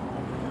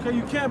 Okay?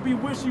 You can't be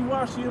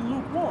wishy-washy and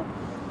lukewarm.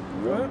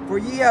 Right? For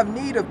ye have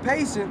need of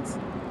patience,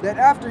 that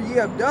after ye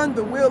have done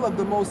the will of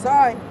the Most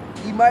High,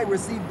 ye might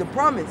receive the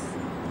promise.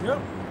 Yep.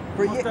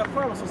 For What's that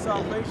promise of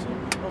salvation,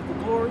 of the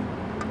glory,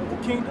 of the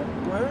kingdom?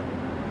 Go ahead.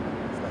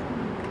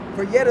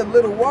 For yet a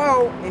little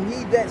while, and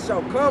he that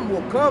shall come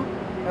will come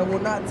and will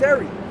not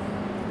tarry. You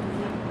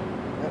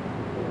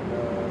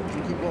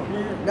keep going.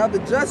 Yeah. Now the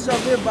just shall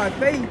live by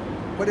faith,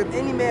 but if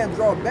any man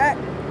draw back,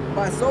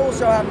 my soul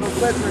shall have no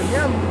pleasure in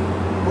him.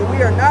 But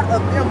we are not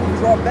of them who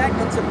draw back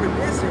into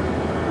perdition,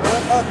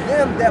 but of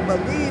them that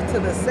believe to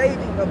the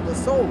saving of the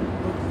soul.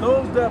 But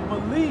those that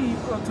believe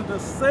unto the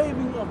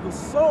saving of the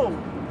soul.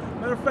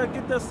 Matter of fact,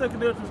 get that 2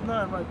 Ezra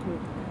 9 right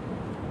quick.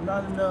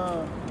 Not in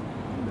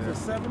is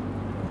it 7?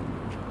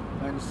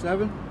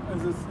 97.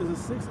 Is it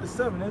 6? It's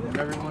 7, isn't it? And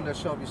everyone that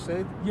shall be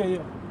saved. Yeah,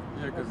 yeah.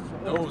 Yeah, because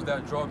those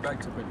that draw back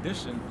to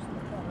perdition,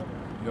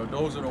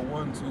 those are the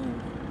ones who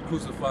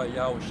crucify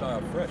Yahweh Shai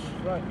afresh.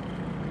 Right.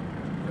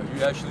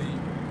 You actually,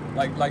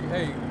 like,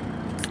 hey,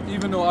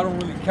 even though I don't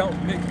really count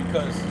Nick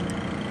because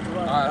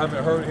I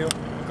haven't heard him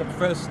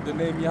confess the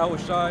name Yahweh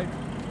Shai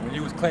when he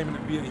was claiming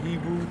to be a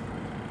Hebrew,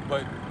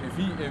 but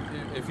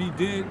if he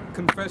did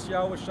confess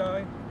Yahweh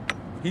Shai,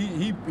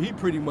 he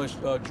pretty much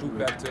drew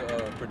back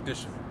to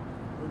perdition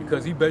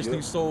because he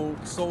basically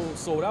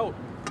sold out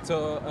to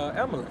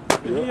Amalek.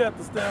 And he had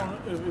to stay on,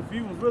 if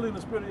he was really in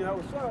the spirit of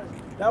Yahweh Shai,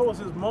 that was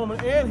his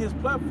moment and his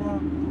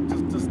platform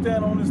to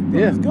stand on his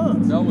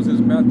guns. That was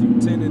his Matthew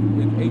 10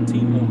 and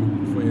 18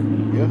 moment for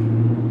him. Yeah.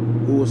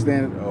 Who will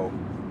stand? Oh,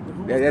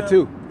 that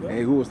too. Yeah.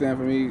 Hey, who will stand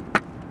for me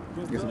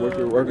against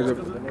the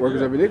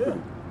workers of iniquity?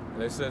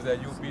 And it says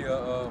that you'll be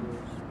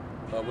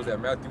was that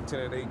Matthew 10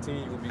 and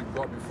 18? You will be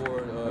brought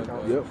before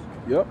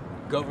Yep.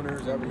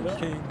 governors,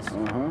 kings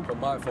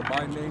for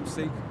my name's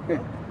sake.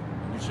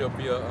 You shall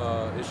be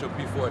it shall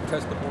be for a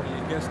testimony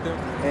against them.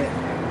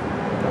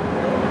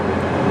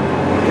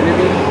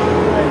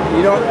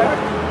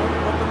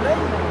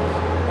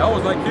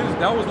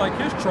 That was like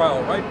his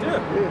trial right there.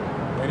 Yeah.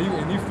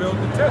 And he failed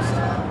the test.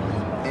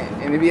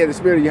 And if he had the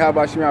spirit of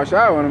Yahweh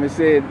Shai on him and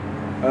said,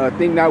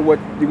 think not what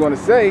you're going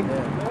to say,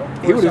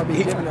 he would have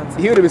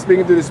been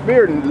speaking to the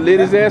spirit and lit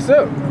his ass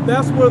up.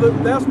 That's where the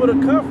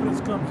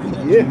confidence comes in.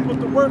 That you put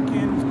the work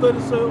in, you study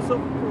yourself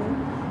approved,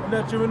 and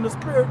that you're in the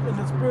spirit, and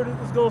the spirit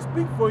is going to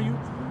speak for you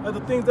of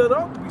the things that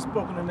ought to be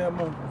spoken in that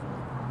moment.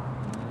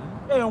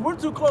 And we're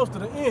too close to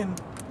the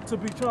end to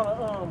be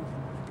trying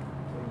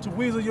to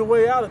weasel your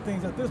way out of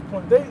things at this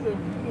point.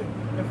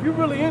 If you're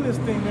really in this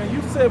thing, man,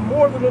 you've said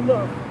more than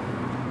enough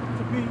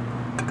to be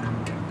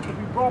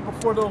brought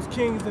before those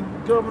kings and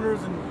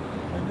governors and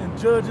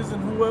judges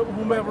and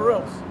whomever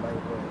else.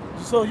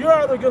 So you're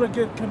either going to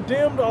get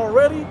condemned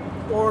already,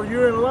 or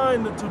you're in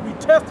line to be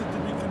tested to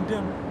be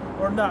condemned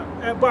or not.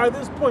 And by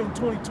this point in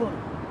 2020,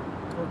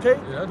 okay?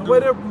 Yeah, the way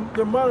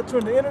they're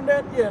monitoring the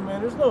internet, yeah,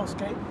 man, there's no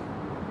escape.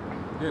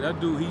 Yeah, that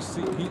dude, he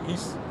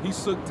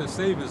sought to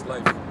save his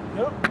life.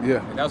 Yep.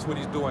 Yeah. And that's what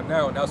he's doing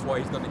now, and that's why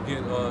he's going to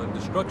get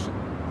destruction.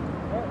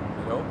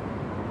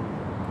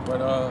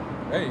 But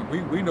hey,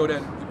 we know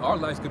that our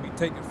lives could be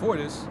taken for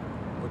this,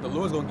 but the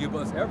Lord's going to give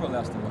us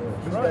everlasting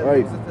life.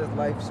 Right. His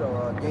life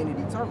shall gain it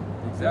eternal.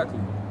 Exactly.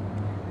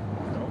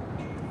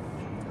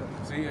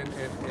 See, and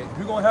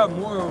we're going to have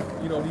more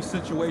of, these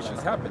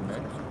situations happen,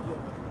 man.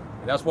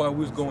 And that's why we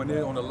was going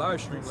in on the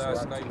live stream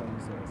last night.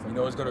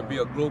 It's going to be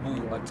a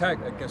global attack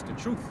against the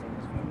truth.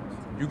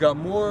 You got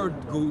more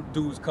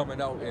dudes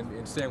coming out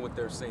and saying what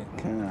they're saying.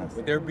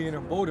 But they're being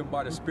emboldened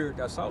by the spirit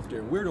that's out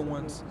there. We're the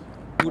ones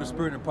through the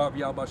spirit and power of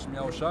Yahweh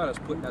Shai that's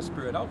putting that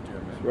spirit out there,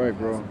 man. That's right,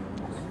 bro.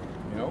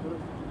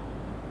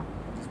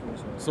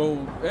 So,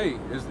 hey,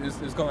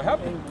 it's going to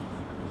happen.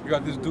 You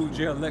got this dude,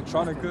 Jay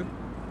Electronica.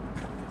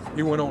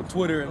 He went on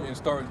Twitter and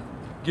started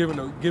giving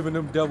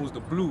them devils the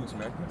blues,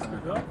 man.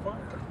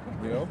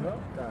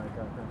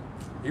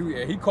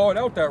 He called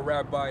out that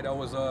rabbi that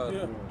was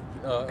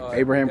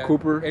Abraham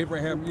Cooper.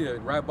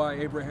 Rabbi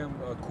Abraham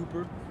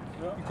Cooper.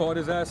 He called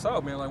his ass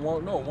out, man. Like,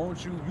 why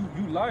don't you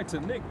lied to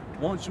Nick?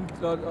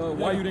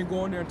 Why you didn't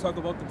go in there and talk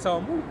about the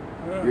Talmud?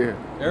 Yeah.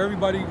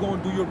 Everybody go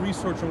and do your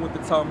research on what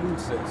the Talmud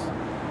says.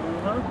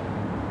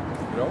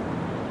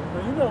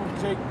 Well,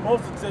 Jake,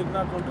 most of Jake's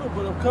not going to do it,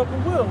 but a couple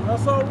will.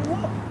 That's all we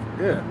want.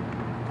 Yeah.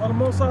 All the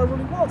Most High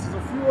really wants is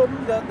a few of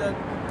them that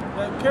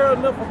care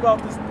enough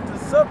about this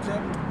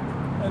subject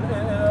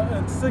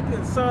and sick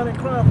and signing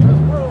crime for this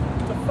world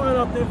to find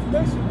out the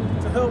information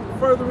to help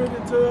further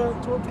it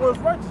towards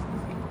righteousness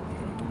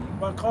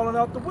by calling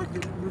out the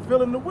wicked,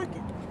 revealing the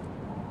wicked.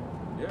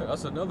 Yeah,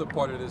 that's another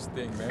part of this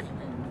thing, man.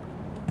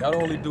 Not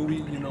only do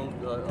we,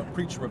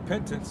 preach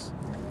repentance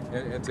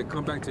and to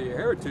come back to your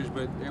heritage,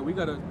 but we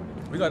gotta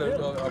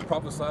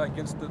prophesy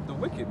against the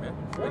wicked, man,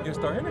 against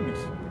our enemies.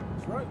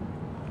 That's right.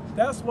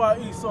 That's why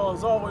Esau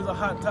is always a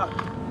hot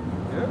topic.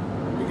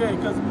 Yeah. Okay,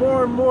 because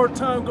more and more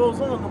time goes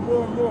on, the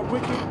more and more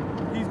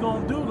wicked he's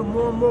going to do, the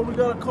more and more we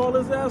got to call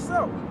his ass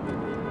out.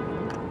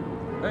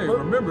 Hey,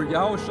 remember,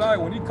 Yahushua,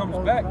 when he comes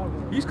back,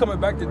 he's coming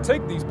back to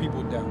take these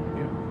people down.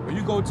 Yeah. When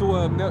you go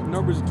to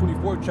Numbers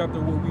 24th chapter,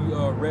 what we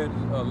read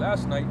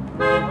last night,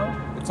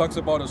 it talks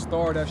about a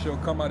star that shall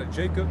come out of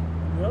Jacob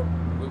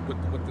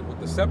with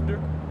the scepter.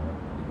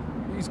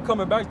 He's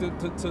coming back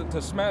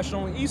to smash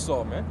on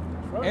Esau, man,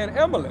 and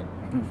Amalek.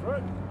 That's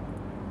right.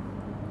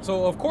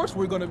 So, of course,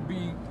 we're going to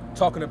be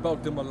talking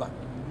about them a lot.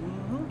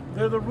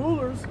 They're the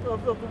rulers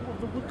of the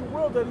wicked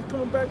world that he's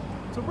coming back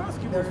to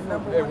rescue us from.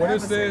 And when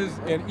it says,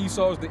 and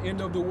Esau is the end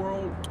of the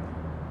world,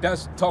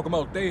 that's talking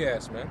about they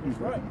ass, man. That's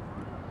right.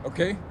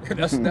 Okay?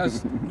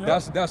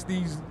 That's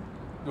these,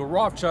 the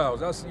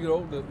Rothschilds, that's, you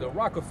know, the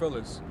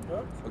Rockefellers.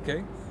 Yep.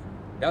 Okay?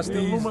 That's The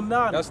these,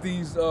 Illuminati. that's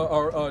these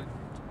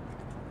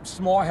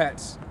small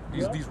hats,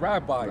 these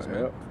rabbis,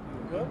 man.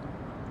 Yep.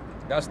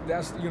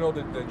 That's you know,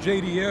 the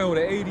JDL,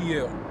 the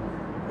ADL.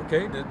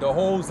 Okay? The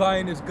whole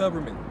Zionist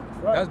government.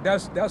 Right.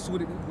 That's who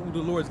the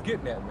Lord's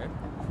getting at, man.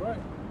 That's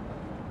right.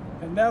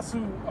 And that's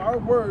who our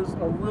words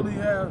are really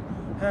have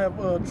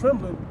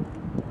trembling,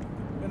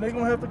 and they're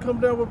gonna have to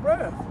come down with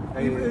wrath,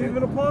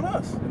 even upon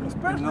us,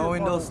 especially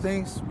knowing upon those us.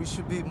 things, we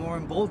should be more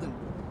emboldened.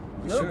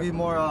 We Yep. should be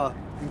more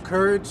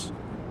encouraged.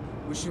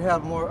 We should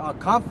have more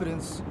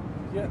confidence,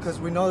 Yes. because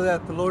we know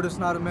that the Lord is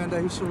not a man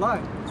that he should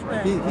lie.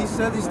 right. He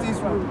said these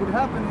things would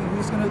happen, and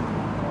he's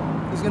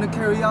gonna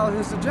carry out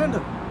his agenda.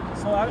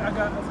 So I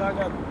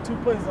got 2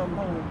 places I'm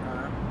holding.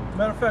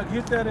 Matter of fact,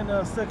 hit that in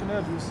 2nd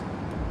Esdras.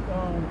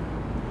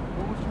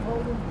 What was you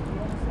holding?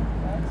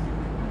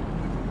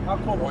 I'll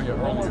call it. Oh, yeah,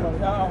 Don't worry about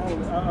it. I'll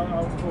hold it.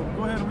 I'll hold it.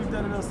 Go ahead and read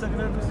that in 2nd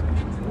Esdras.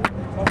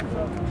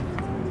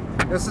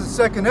 This is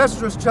 2nd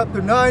Esdras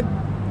chapter 9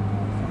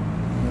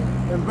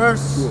 and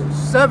verse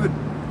 7.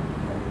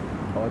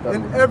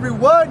 And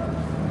everyone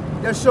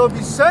that shall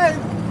be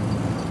saved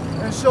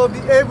and shall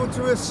be able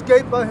to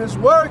escape by his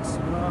works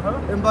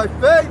and by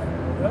faith,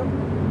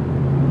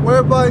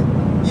 whereby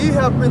ye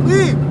have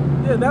believed.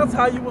 Yeah, that's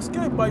how you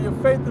escape, by your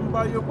faith and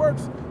by your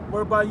works,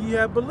 whereby ye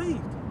have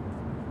believed.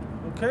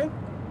 Okay?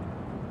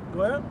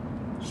 Go ahead.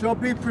 Shall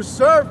be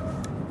preserved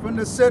from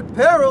the said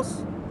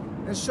perils,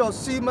 and shall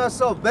see my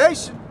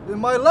salvation in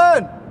my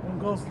land.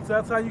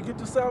 That's how you get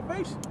your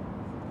salvation.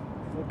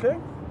 Okay?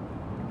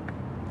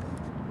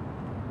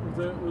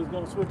 We're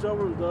going to switch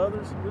over to the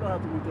others. We don't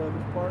have to read the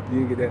others part. You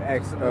can get that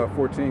Acts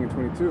 14 and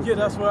 22. Yeah,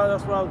 that's where I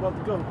was about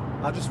to go.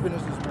 I'll just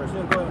finish this verse.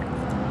 Yeah, go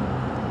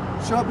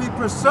ahead. Shall be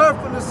preserved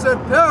from the said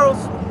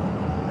perils,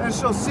 and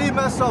shall see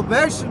my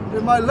salvation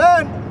in my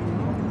land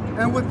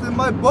and within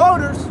my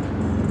borders,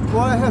 for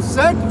I have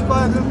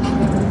sanctified them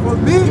for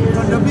me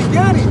from the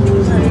beginning.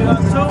 And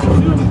I chose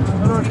you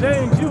and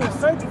ordained you and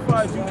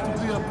sanctified you to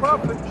be a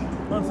prophet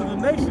unto the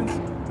nations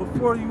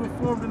before you were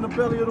formed in the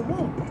belly of the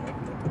womb.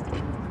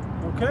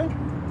 Okay?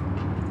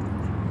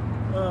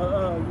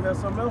 You have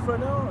something else right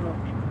now? Or no?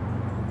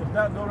 If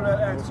not, go to that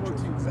Acts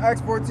 14. It's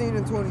Acts 14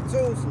 and 22.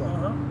 So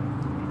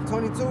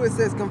 22, it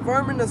says,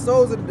 confirming the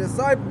souls of the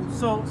disciples.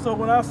 So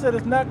when I said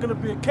it's not going to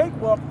be a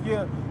cakewalk,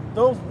 yeah,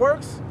 those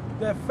works,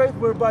 that faith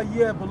whereby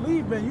you have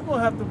believed, man, you're going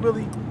to have to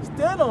really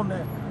stand on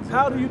that.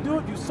 How do you do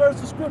it? You search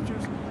the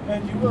scriptures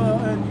and you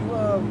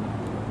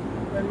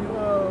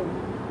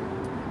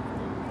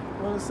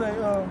what does it say?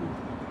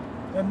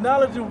 And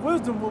knowledge and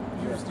wisdom will,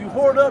 you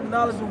hoard up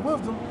knowledge and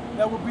wisdom,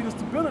 that will be the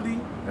stability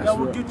that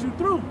will get you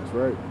through. That's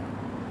right.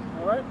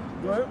 All right,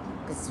 go ahead.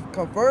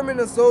 Confirming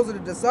the souls of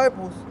the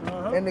disciples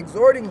and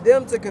exhorting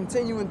them to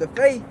continue in the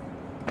faith,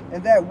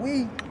 and that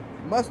we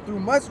must through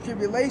much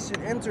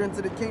tribulation enter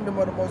into the kingdom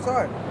of the Most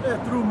High.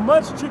 Yeah, through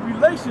much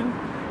tribulation,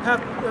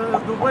 have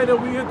the way that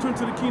we enter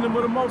into the kingdom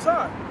of the Most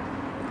High.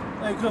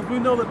 Because we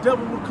know the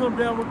devil will come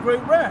down with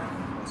great wrath.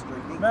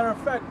 Matter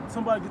of fact,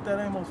 somebody get that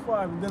Amos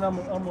 5, and then I'm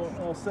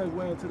gonna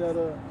segue into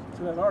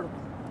that article.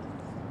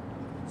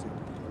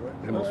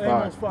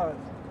 Amos 5.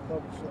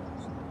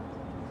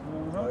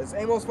 It's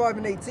Amos 5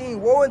 and 18.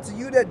 Woe unto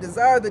you that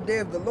desire the day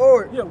of the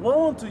Lord. Yeah,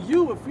 woe unto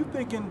you if you're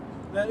thinking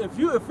that if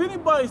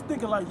anybody's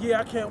thinking like, yeah,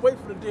 I can't wait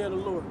for the day of the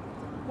Lord.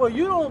 Well,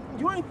 you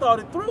ain't thought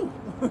it through.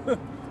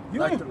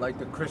 Like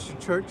the Christian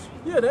church?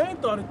 Yeah, they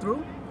ain't thought it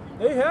through.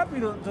 They happy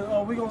to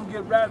we gonna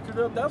get raptured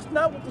up. That's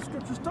not what the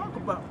scriptures talk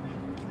about.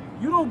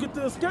 You don't get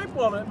to escape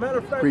all that. Matter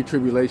of fact,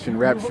 Pre-tribulation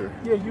rapture.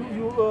 Yeah, you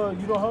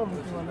don't have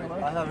anything on that,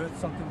 right? I have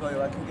something for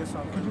you. I can get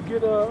something. Could you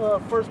get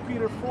 1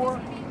 Peter 4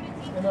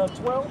 and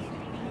 12?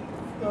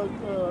 Go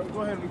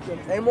ahead and read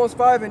that. Amos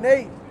 5 and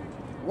 8.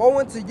 Woe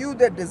unto you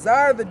that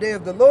desire the day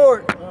of the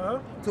Lord.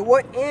 To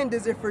what end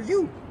is it for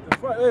you?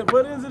 That's right. Hey,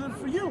 what is it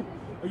for you?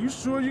 Are you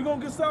sure you're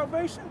gonna get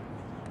salvation?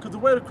 Because the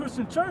way the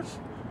Christian church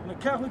and the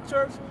Catholic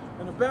church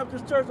and the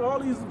Baptist church, all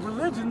these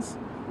religions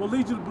will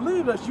lead you to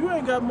believe that you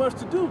ain't got much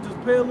to do. Just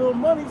pay a little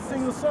money,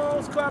 sing the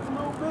songs, clap a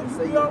little bit,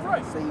 you'll be all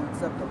right. Say you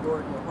accept the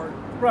Lord in your heart.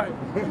 Right.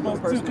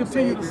 But to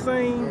continue the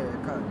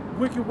same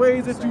wicked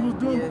ways that you was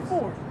doing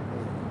before.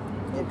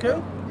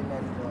 Okay?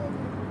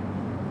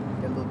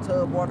 That little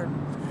tub water.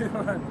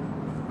 Right.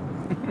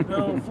 That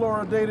old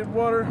fluoridated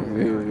water,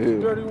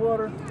 dirty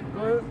water.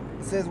 Go ahead.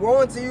 It says,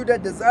 woe unto you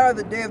that desire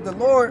the day of the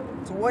Lord.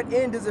 To what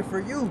end is it for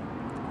you?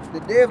 The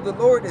day of the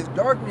Lord is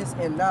darkness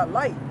and not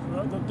light.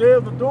 The day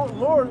of the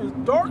Lord is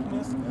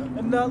darkness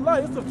and not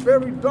light. It's a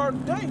very dark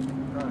day.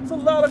 It's a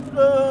lot of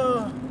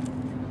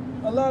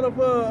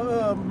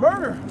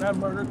murder, not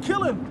murder,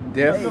 killing.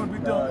 Death. That's going to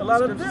be done. A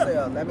lot of death. Say,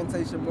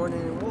 Lamentation,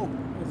 mourning, and woe.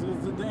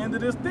 It's the end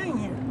of this thing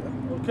here.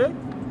 Okay,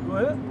 go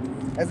ahead.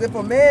 As if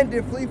a man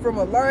did flee from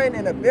a lion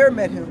and a bear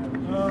met him,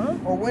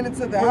 or went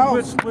into the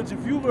house. Which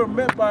if you were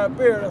met by a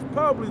bear, that's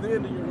probably the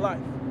end of your life.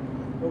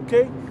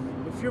 Okay?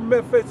 If you're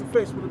met face to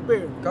face with a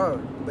bear.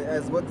 God, but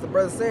as what the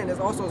brother's saying, this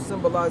also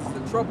symbolizes the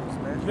troubles,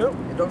 man. Yep.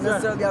 It don't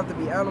necessarily have to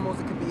be animals.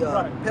 It could be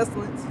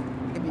pestilence.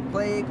 It could be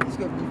plague. It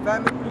could be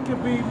famine. It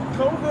could be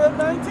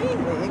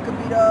COVID-19. It could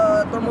be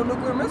the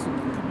thermonuclear missile.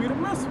 It could be the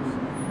missiles.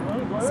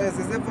 It says,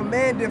 as if a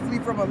man did flee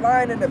from a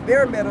lion and a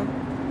bear met him,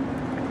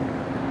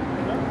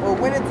 or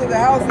went into the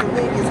house and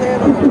leaned his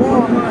head on the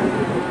wall.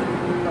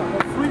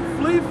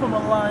 Flee from a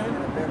lion.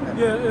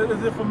 Yeah,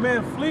 as if a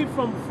man flee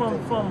from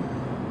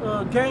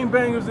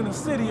gangbangers in the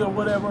city or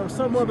whatever, or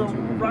some other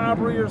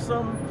robbery or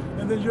something,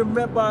 and then you're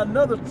met by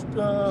another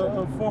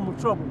form of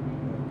trouble.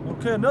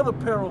 Okay, another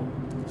peril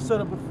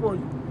set up before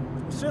you.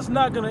 It's just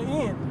not going to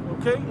end.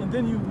 Okay, and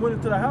then you went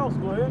into the house.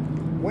 Go ahead.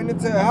 Went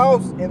into the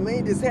house and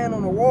leaned his hand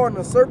on the wall, and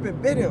the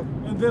serpent bit him.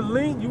 And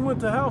then you went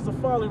to the house to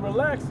finally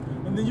relax,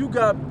 and then you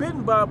got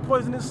bitten by a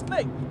poisonous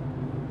snake.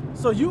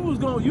 So if it was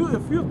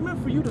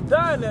meant for you to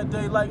die in that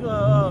day, like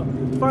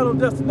Final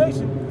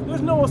Destination,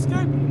 there's no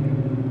escaping.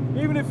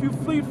 Even if you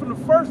flee from the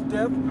first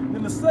death,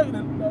 then the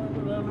second,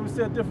 let me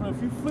say it differently.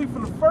 If you flee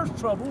from the first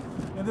trouble,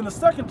 and then the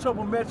second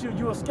trouble met you,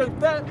 you escape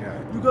that,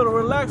 you got to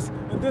relax,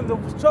 and then the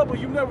trouble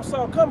you never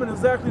saw coming is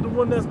exactly the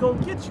one that's going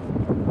to get you.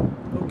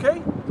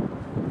 Okay?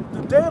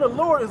 The day of the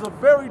Lord is a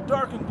very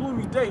dark and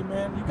gloomy day,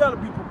 man. You got to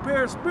be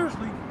prepared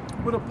spiritually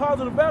with a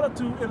positive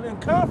attitude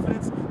and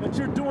confidence that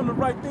you're doing the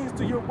right things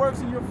to your works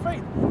and your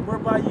faith,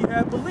 whereby you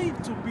have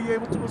believed to be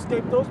able to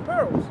escape those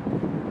perils.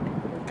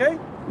 Okay?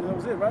 That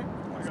was it, right?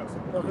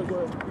 Okay, go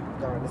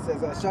ahead. It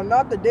says, shall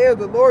not the day of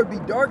the Lord be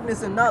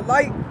darkness and not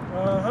light?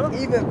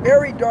 Even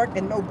very dark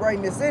and no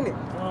brightness in it.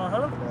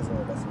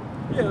 That's it.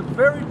 Yeah, it's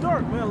very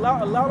dark, man. A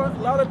lot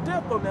of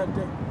death on that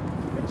day.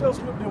 Get your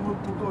script, then we'll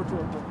go to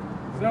it.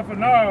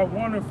 Zephaniah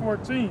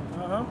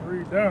 1:14.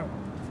 Read down.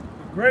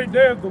 The great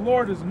day of the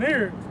Lord is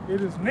near.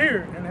 It is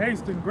near and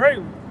hasten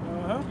greatly.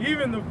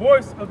 Even the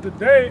voice of the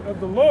day of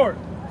the Lord.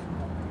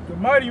 The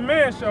mighty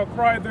man shall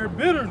cry there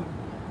bitterly.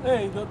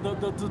 Hey,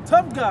 the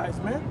tough guys,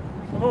 man.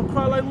 They're gonna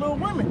cry like little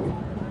women.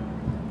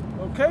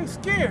 Okay,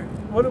 scared.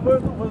 What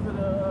was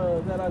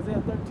it? That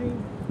Isaiah 13,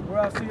 where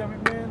I see every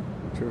man.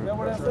 True. Is that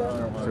what that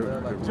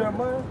said?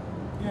 Jeremiah.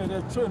 Yeah,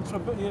 that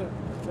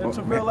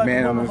travail like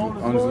man a woman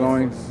on his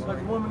loins. Like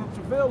a woman in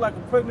travail, like a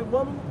pregnant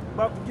woman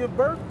about to give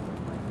birth.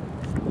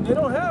 And they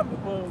don't have it.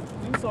 Well,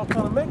 Esau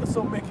trying to make it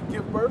so make it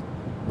give birth,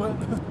 but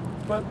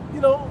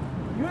you know,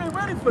 you ain't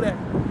ready for that.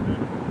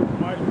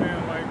 Mighty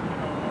man, like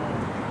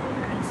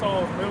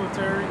Esau's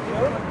military. You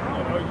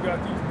know, you got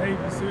these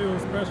Navy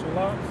SEALs, special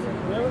ops. You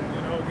know,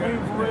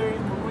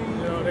 Marine.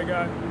 You know, they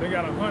got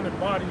 100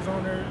 bodies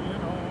on there. You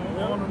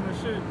know, on them and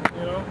shit.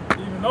 You know,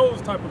 even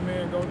those type of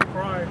men go to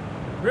cry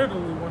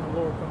bitterly when the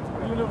Lord comes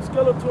back. Even them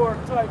Skeletor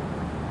type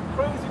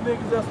crazy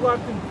niggas that's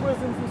locked in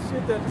prisons and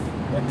shit that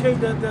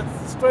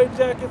straight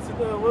jackets and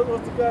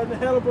what's the guy in the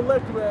Hannibal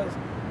Lecter ass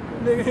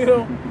nigga, you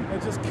know,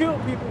 and just kill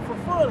people for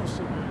fun and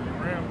shit.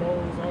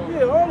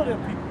 Rambos, all of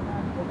them people.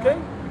 Okay,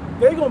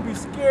 they gonna be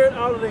scared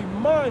out of their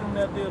mind when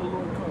that day of the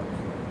Lord comes.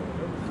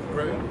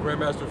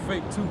 Grandmaster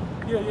Fate too.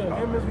 Yeah,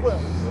 him as well.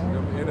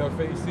 Them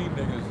NFAC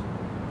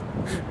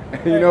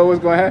niggas. You know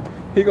what's gonna happen?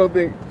 He gonna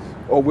think,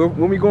 oh,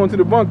 when we go into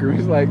the bunker,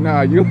 he's like,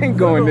 nah, you ain't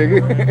going,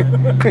 nigga.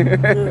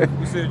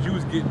 You said you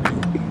was getting me.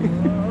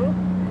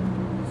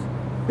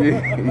 Yeah.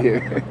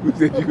 Who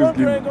said The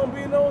bunker ain't gonna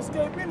be no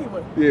escape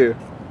anyway. Yeah.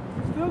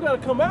 Still gotta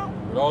come out.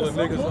 But all the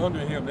niggas under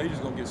him, they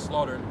just gonna get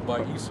slaughtered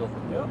by Esau.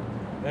 Yep.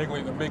 They ain't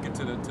gonna even make it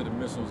to the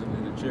missiles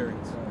and the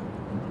chariots.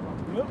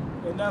 Yep.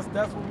 And that's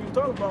what we were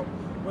talking about.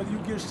 Whether you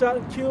get shot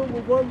and killed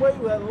with one way,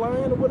 with that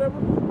lion or whatever,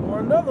 or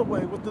another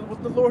way with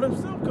the Lord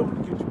Himself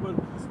coming to get you. But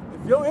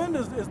if your end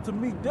is to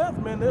meet death,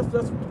 man, that's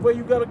the way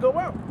you gotta go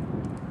out.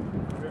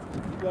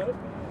 You got it?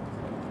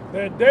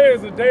 That day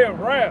is a day of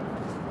wrath.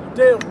 A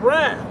day of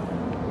wrath.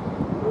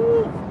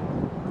 Woo.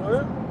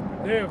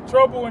 A day of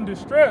trouble and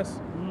distress.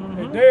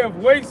 A day of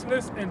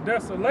wasteness and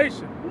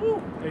desolation.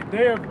 Woo. A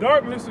day of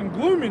darkness and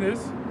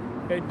gloominess.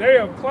 A day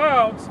of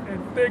clouds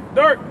and thick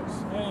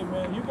darkness. Hey,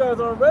 man, you guys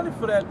aren't ready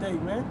for that day,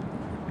 man.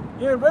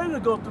 You ain't ready to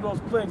go through those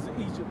plagues in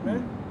Egypt,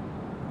 man.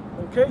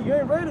 Okay? You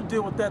ain't ready to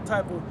deal with that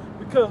type of...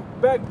 Because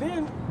back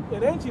then,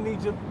 in ancient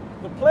Egypt,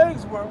 the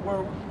plagues were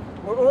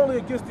only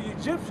against the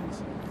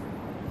Egyptians.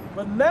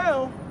 But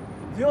now,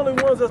 the only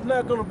ones that's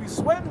not going to be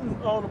sweating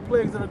all the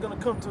plagues that are going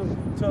to come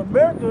to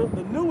America,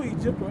 the new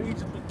Egypt, or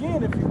Egypt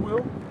again, if you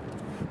will,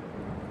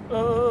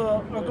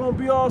 are going to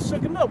be all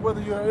shooken up, whether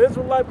you're an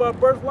Israelite by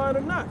birthline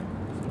or not.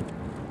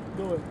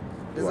 Go ahead.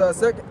 This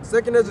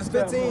second Ezra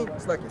 15.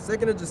 It's like it.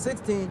 Second Ezra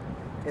 16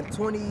 and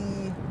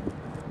 22.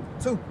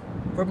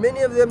 For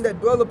many of them that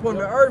dwell upon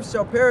the earth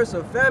shall perish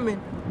of famine,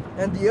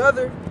 and the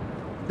other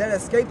that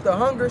escape the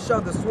hunger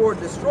shall the sword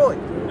destroy.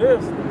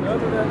 Yes, the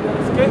other that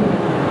escape.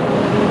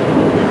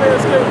 You may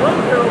escape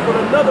one peril, but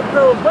another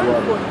peril is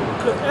waiting for you.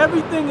 Because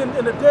everything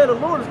in the day of the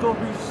Lord is going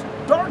to be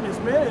darkness,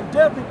 man, and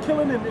death and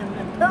killing and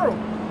peril,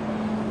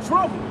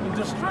 trouble and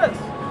distress.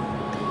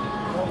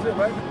 That was it,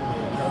 right?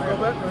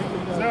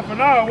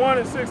 Zephaniah 1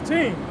 and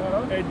 16.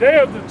 A day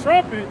of the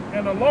trumpet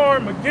and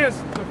alarm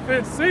against the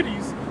fenced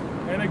cities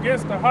and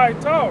against the high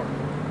tower.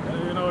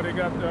 And, you know, they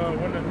got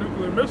when the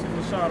nuclear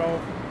missiles are shot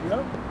off.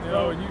 Yep. You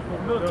know,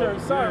 military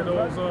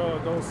sirens.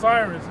 Those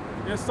sirens.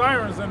 There's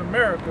sirens in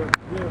America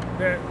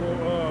that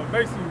will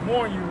basically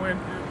warn you when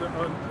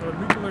a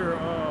nuclear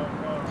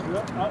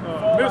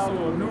missile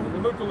or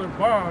nuclear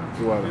bomb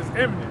is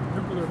imminent.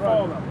 Nuclear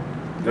fallout.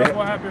 That's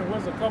what happened.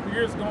 Was a couple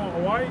years ago in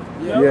Hawaii.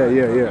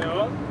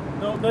 Yeah.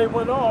 No, they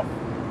went off.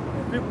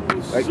 And people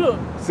were shook.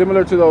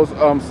 Similar to those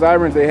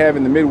sirens they have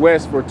in the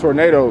Midwest for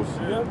tornadoes.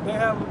 Yeah, they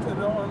have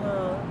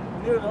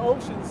them near the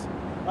oceans.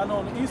 I know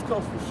on the East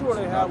Coast for sure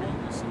they have them.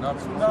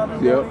 Tsunami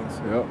warnings.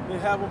 They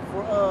have them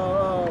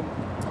for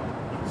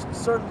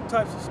certain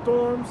types of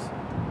storms.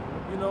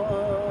 You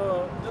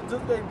know,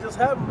 they just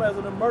have them as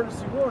an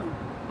emergency warning.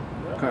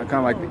 Kind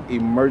of like the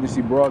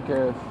emergency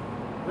broadcast.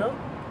 Yep.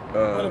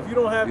 But if you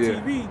don't have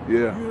TV,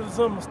 you're doing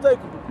something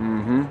unmistakable.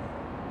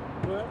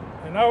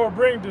 And I will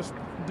bring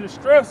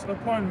distress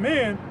upon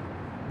men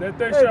that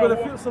they shall.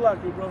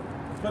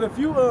 But if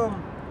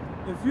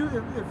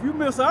you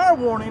miss our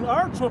warning,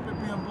 our trumpet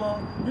being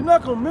blown, you're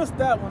not gonna miss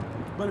that one.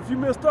 But if you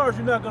missed ours,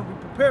 you're not gonna be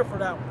prepared for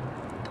that one.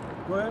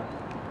 Go ahead.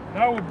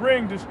 And I will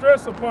bring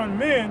distress upon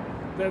men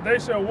that they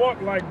shall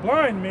walk like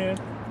blind men,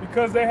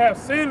 because they have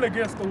sinned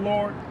against the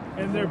Lord,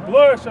 and their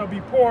blood shall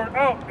be poured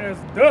out as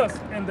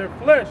dust, and their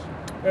flesh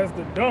as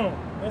the dung.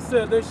 It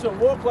said they shall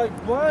walk like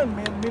blind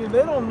men, meaning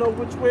they don't know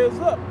which way is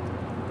up.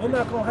 They're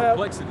not gonna have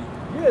complexity.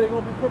 Yeah, they're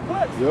gonna be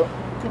perplexed,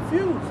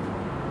 confused.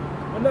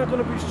 They're not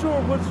gonna be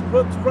sure what's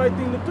the right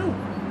thing to do.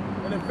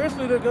 And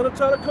eventually they're gonna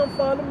try to come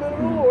find the men of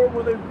the Lord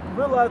when they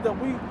realize that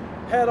we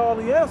had all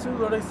the answers,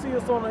 or they see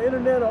us on the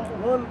internet or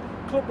one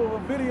clip of a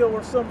video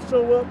or something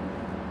show up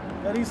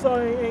that Esau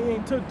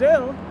ain't took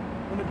down.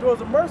 When the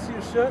doors of mercy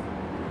are shut,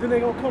 then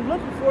they're gonna come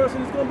looking for us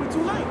and it's gonna be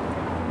too late.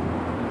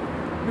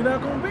 We're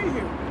not gonna be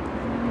here.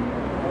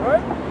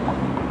 Alright?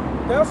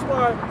 That's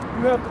why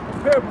you have to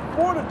prepare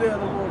before the day of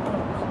the Lord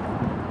comes.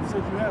 You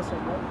said you had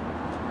something, right?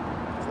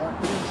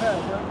 You didn't pass,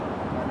 right?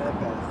 Not that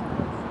fast.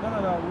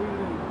 No, we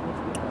didn't.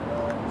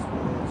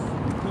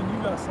 Then you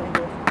got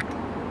something.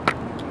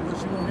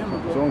 Unless you want him to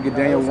go. So I'm gonna get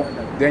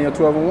Daniel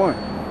 12 and 1.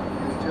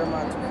 It's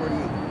Jeremiah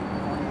 2:48.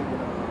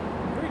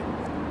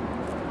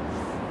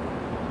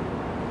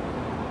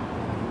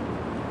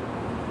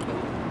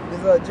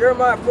 It's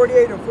Jeremiah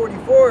 48 and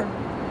 44.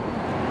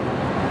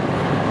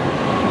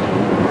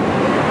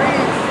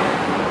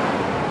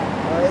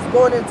 It's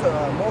going into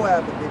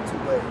Moab a bit too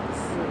late.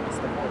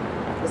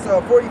 It's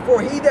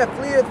 44. He that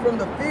fleeth from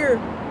the fear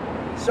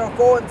shall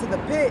fall into the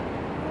pit,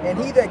 and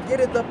he that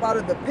getteth up out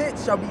of the pit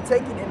shall be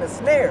taken in a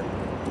snare.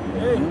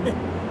 Yeah,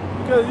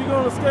 because you're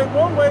going to escape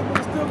one way, but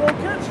it's still going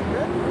to catch you,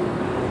 man.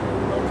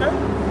 Okay?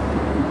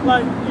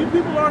 Like, you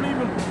people aren't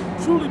even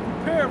truly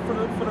prepared for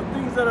the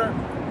things that are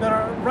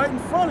right in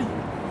front of you,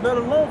 let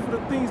alone for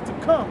the things to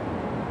come.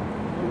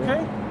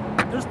 Okay?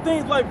 There's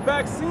things like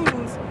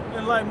vaccines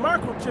and like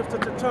microchips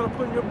that they're trying to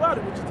put in your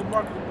body, which is the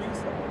mark of the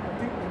beast.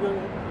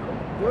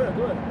 Go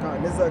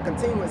ahead. This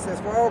continuing. It says,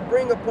 for I will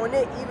bring upon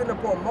it, even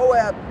upon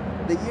Moab,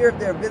 the year of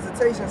their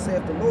visitation,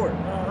 saith the Lord.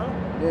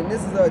 And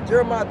this is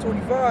Jeremiah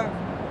 25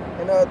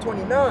 and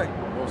 29.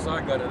 Most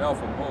I got it out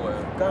from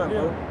Moab.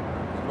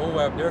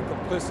 Moab, they're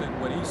complicit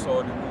when Esau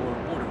in the New World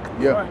Order.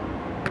 Yeah. Right.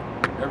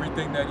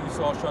 Everything that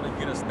Esau's trying to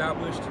get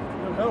established,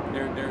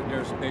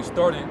 they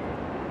started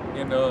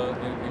in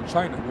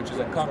China, which is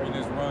a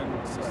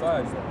communist-run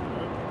society.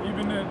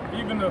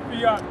 Even the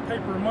fiat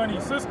paper money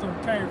system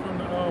came from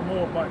the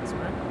Moabites,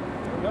 man.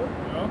 Yep.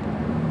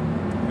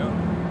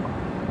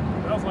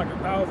 That was like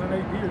 1,000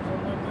 AD or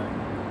something like that.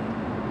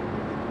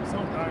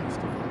 Some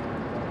dynasty.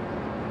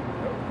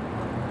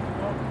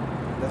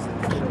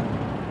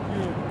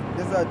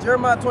 This is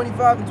Jeremiah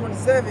 25 and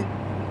 27.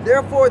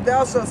 Therefore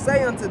thou shalt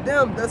say unto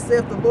them, thus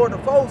saith the Lord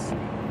of hosts,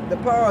 the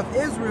power of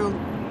Israel,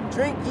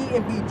 drink, eat,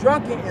 and be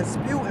drunken, and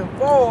spew, and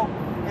fall,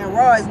 and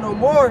rise no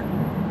more,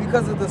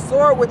 because of the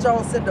sword which I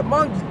will send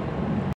among you.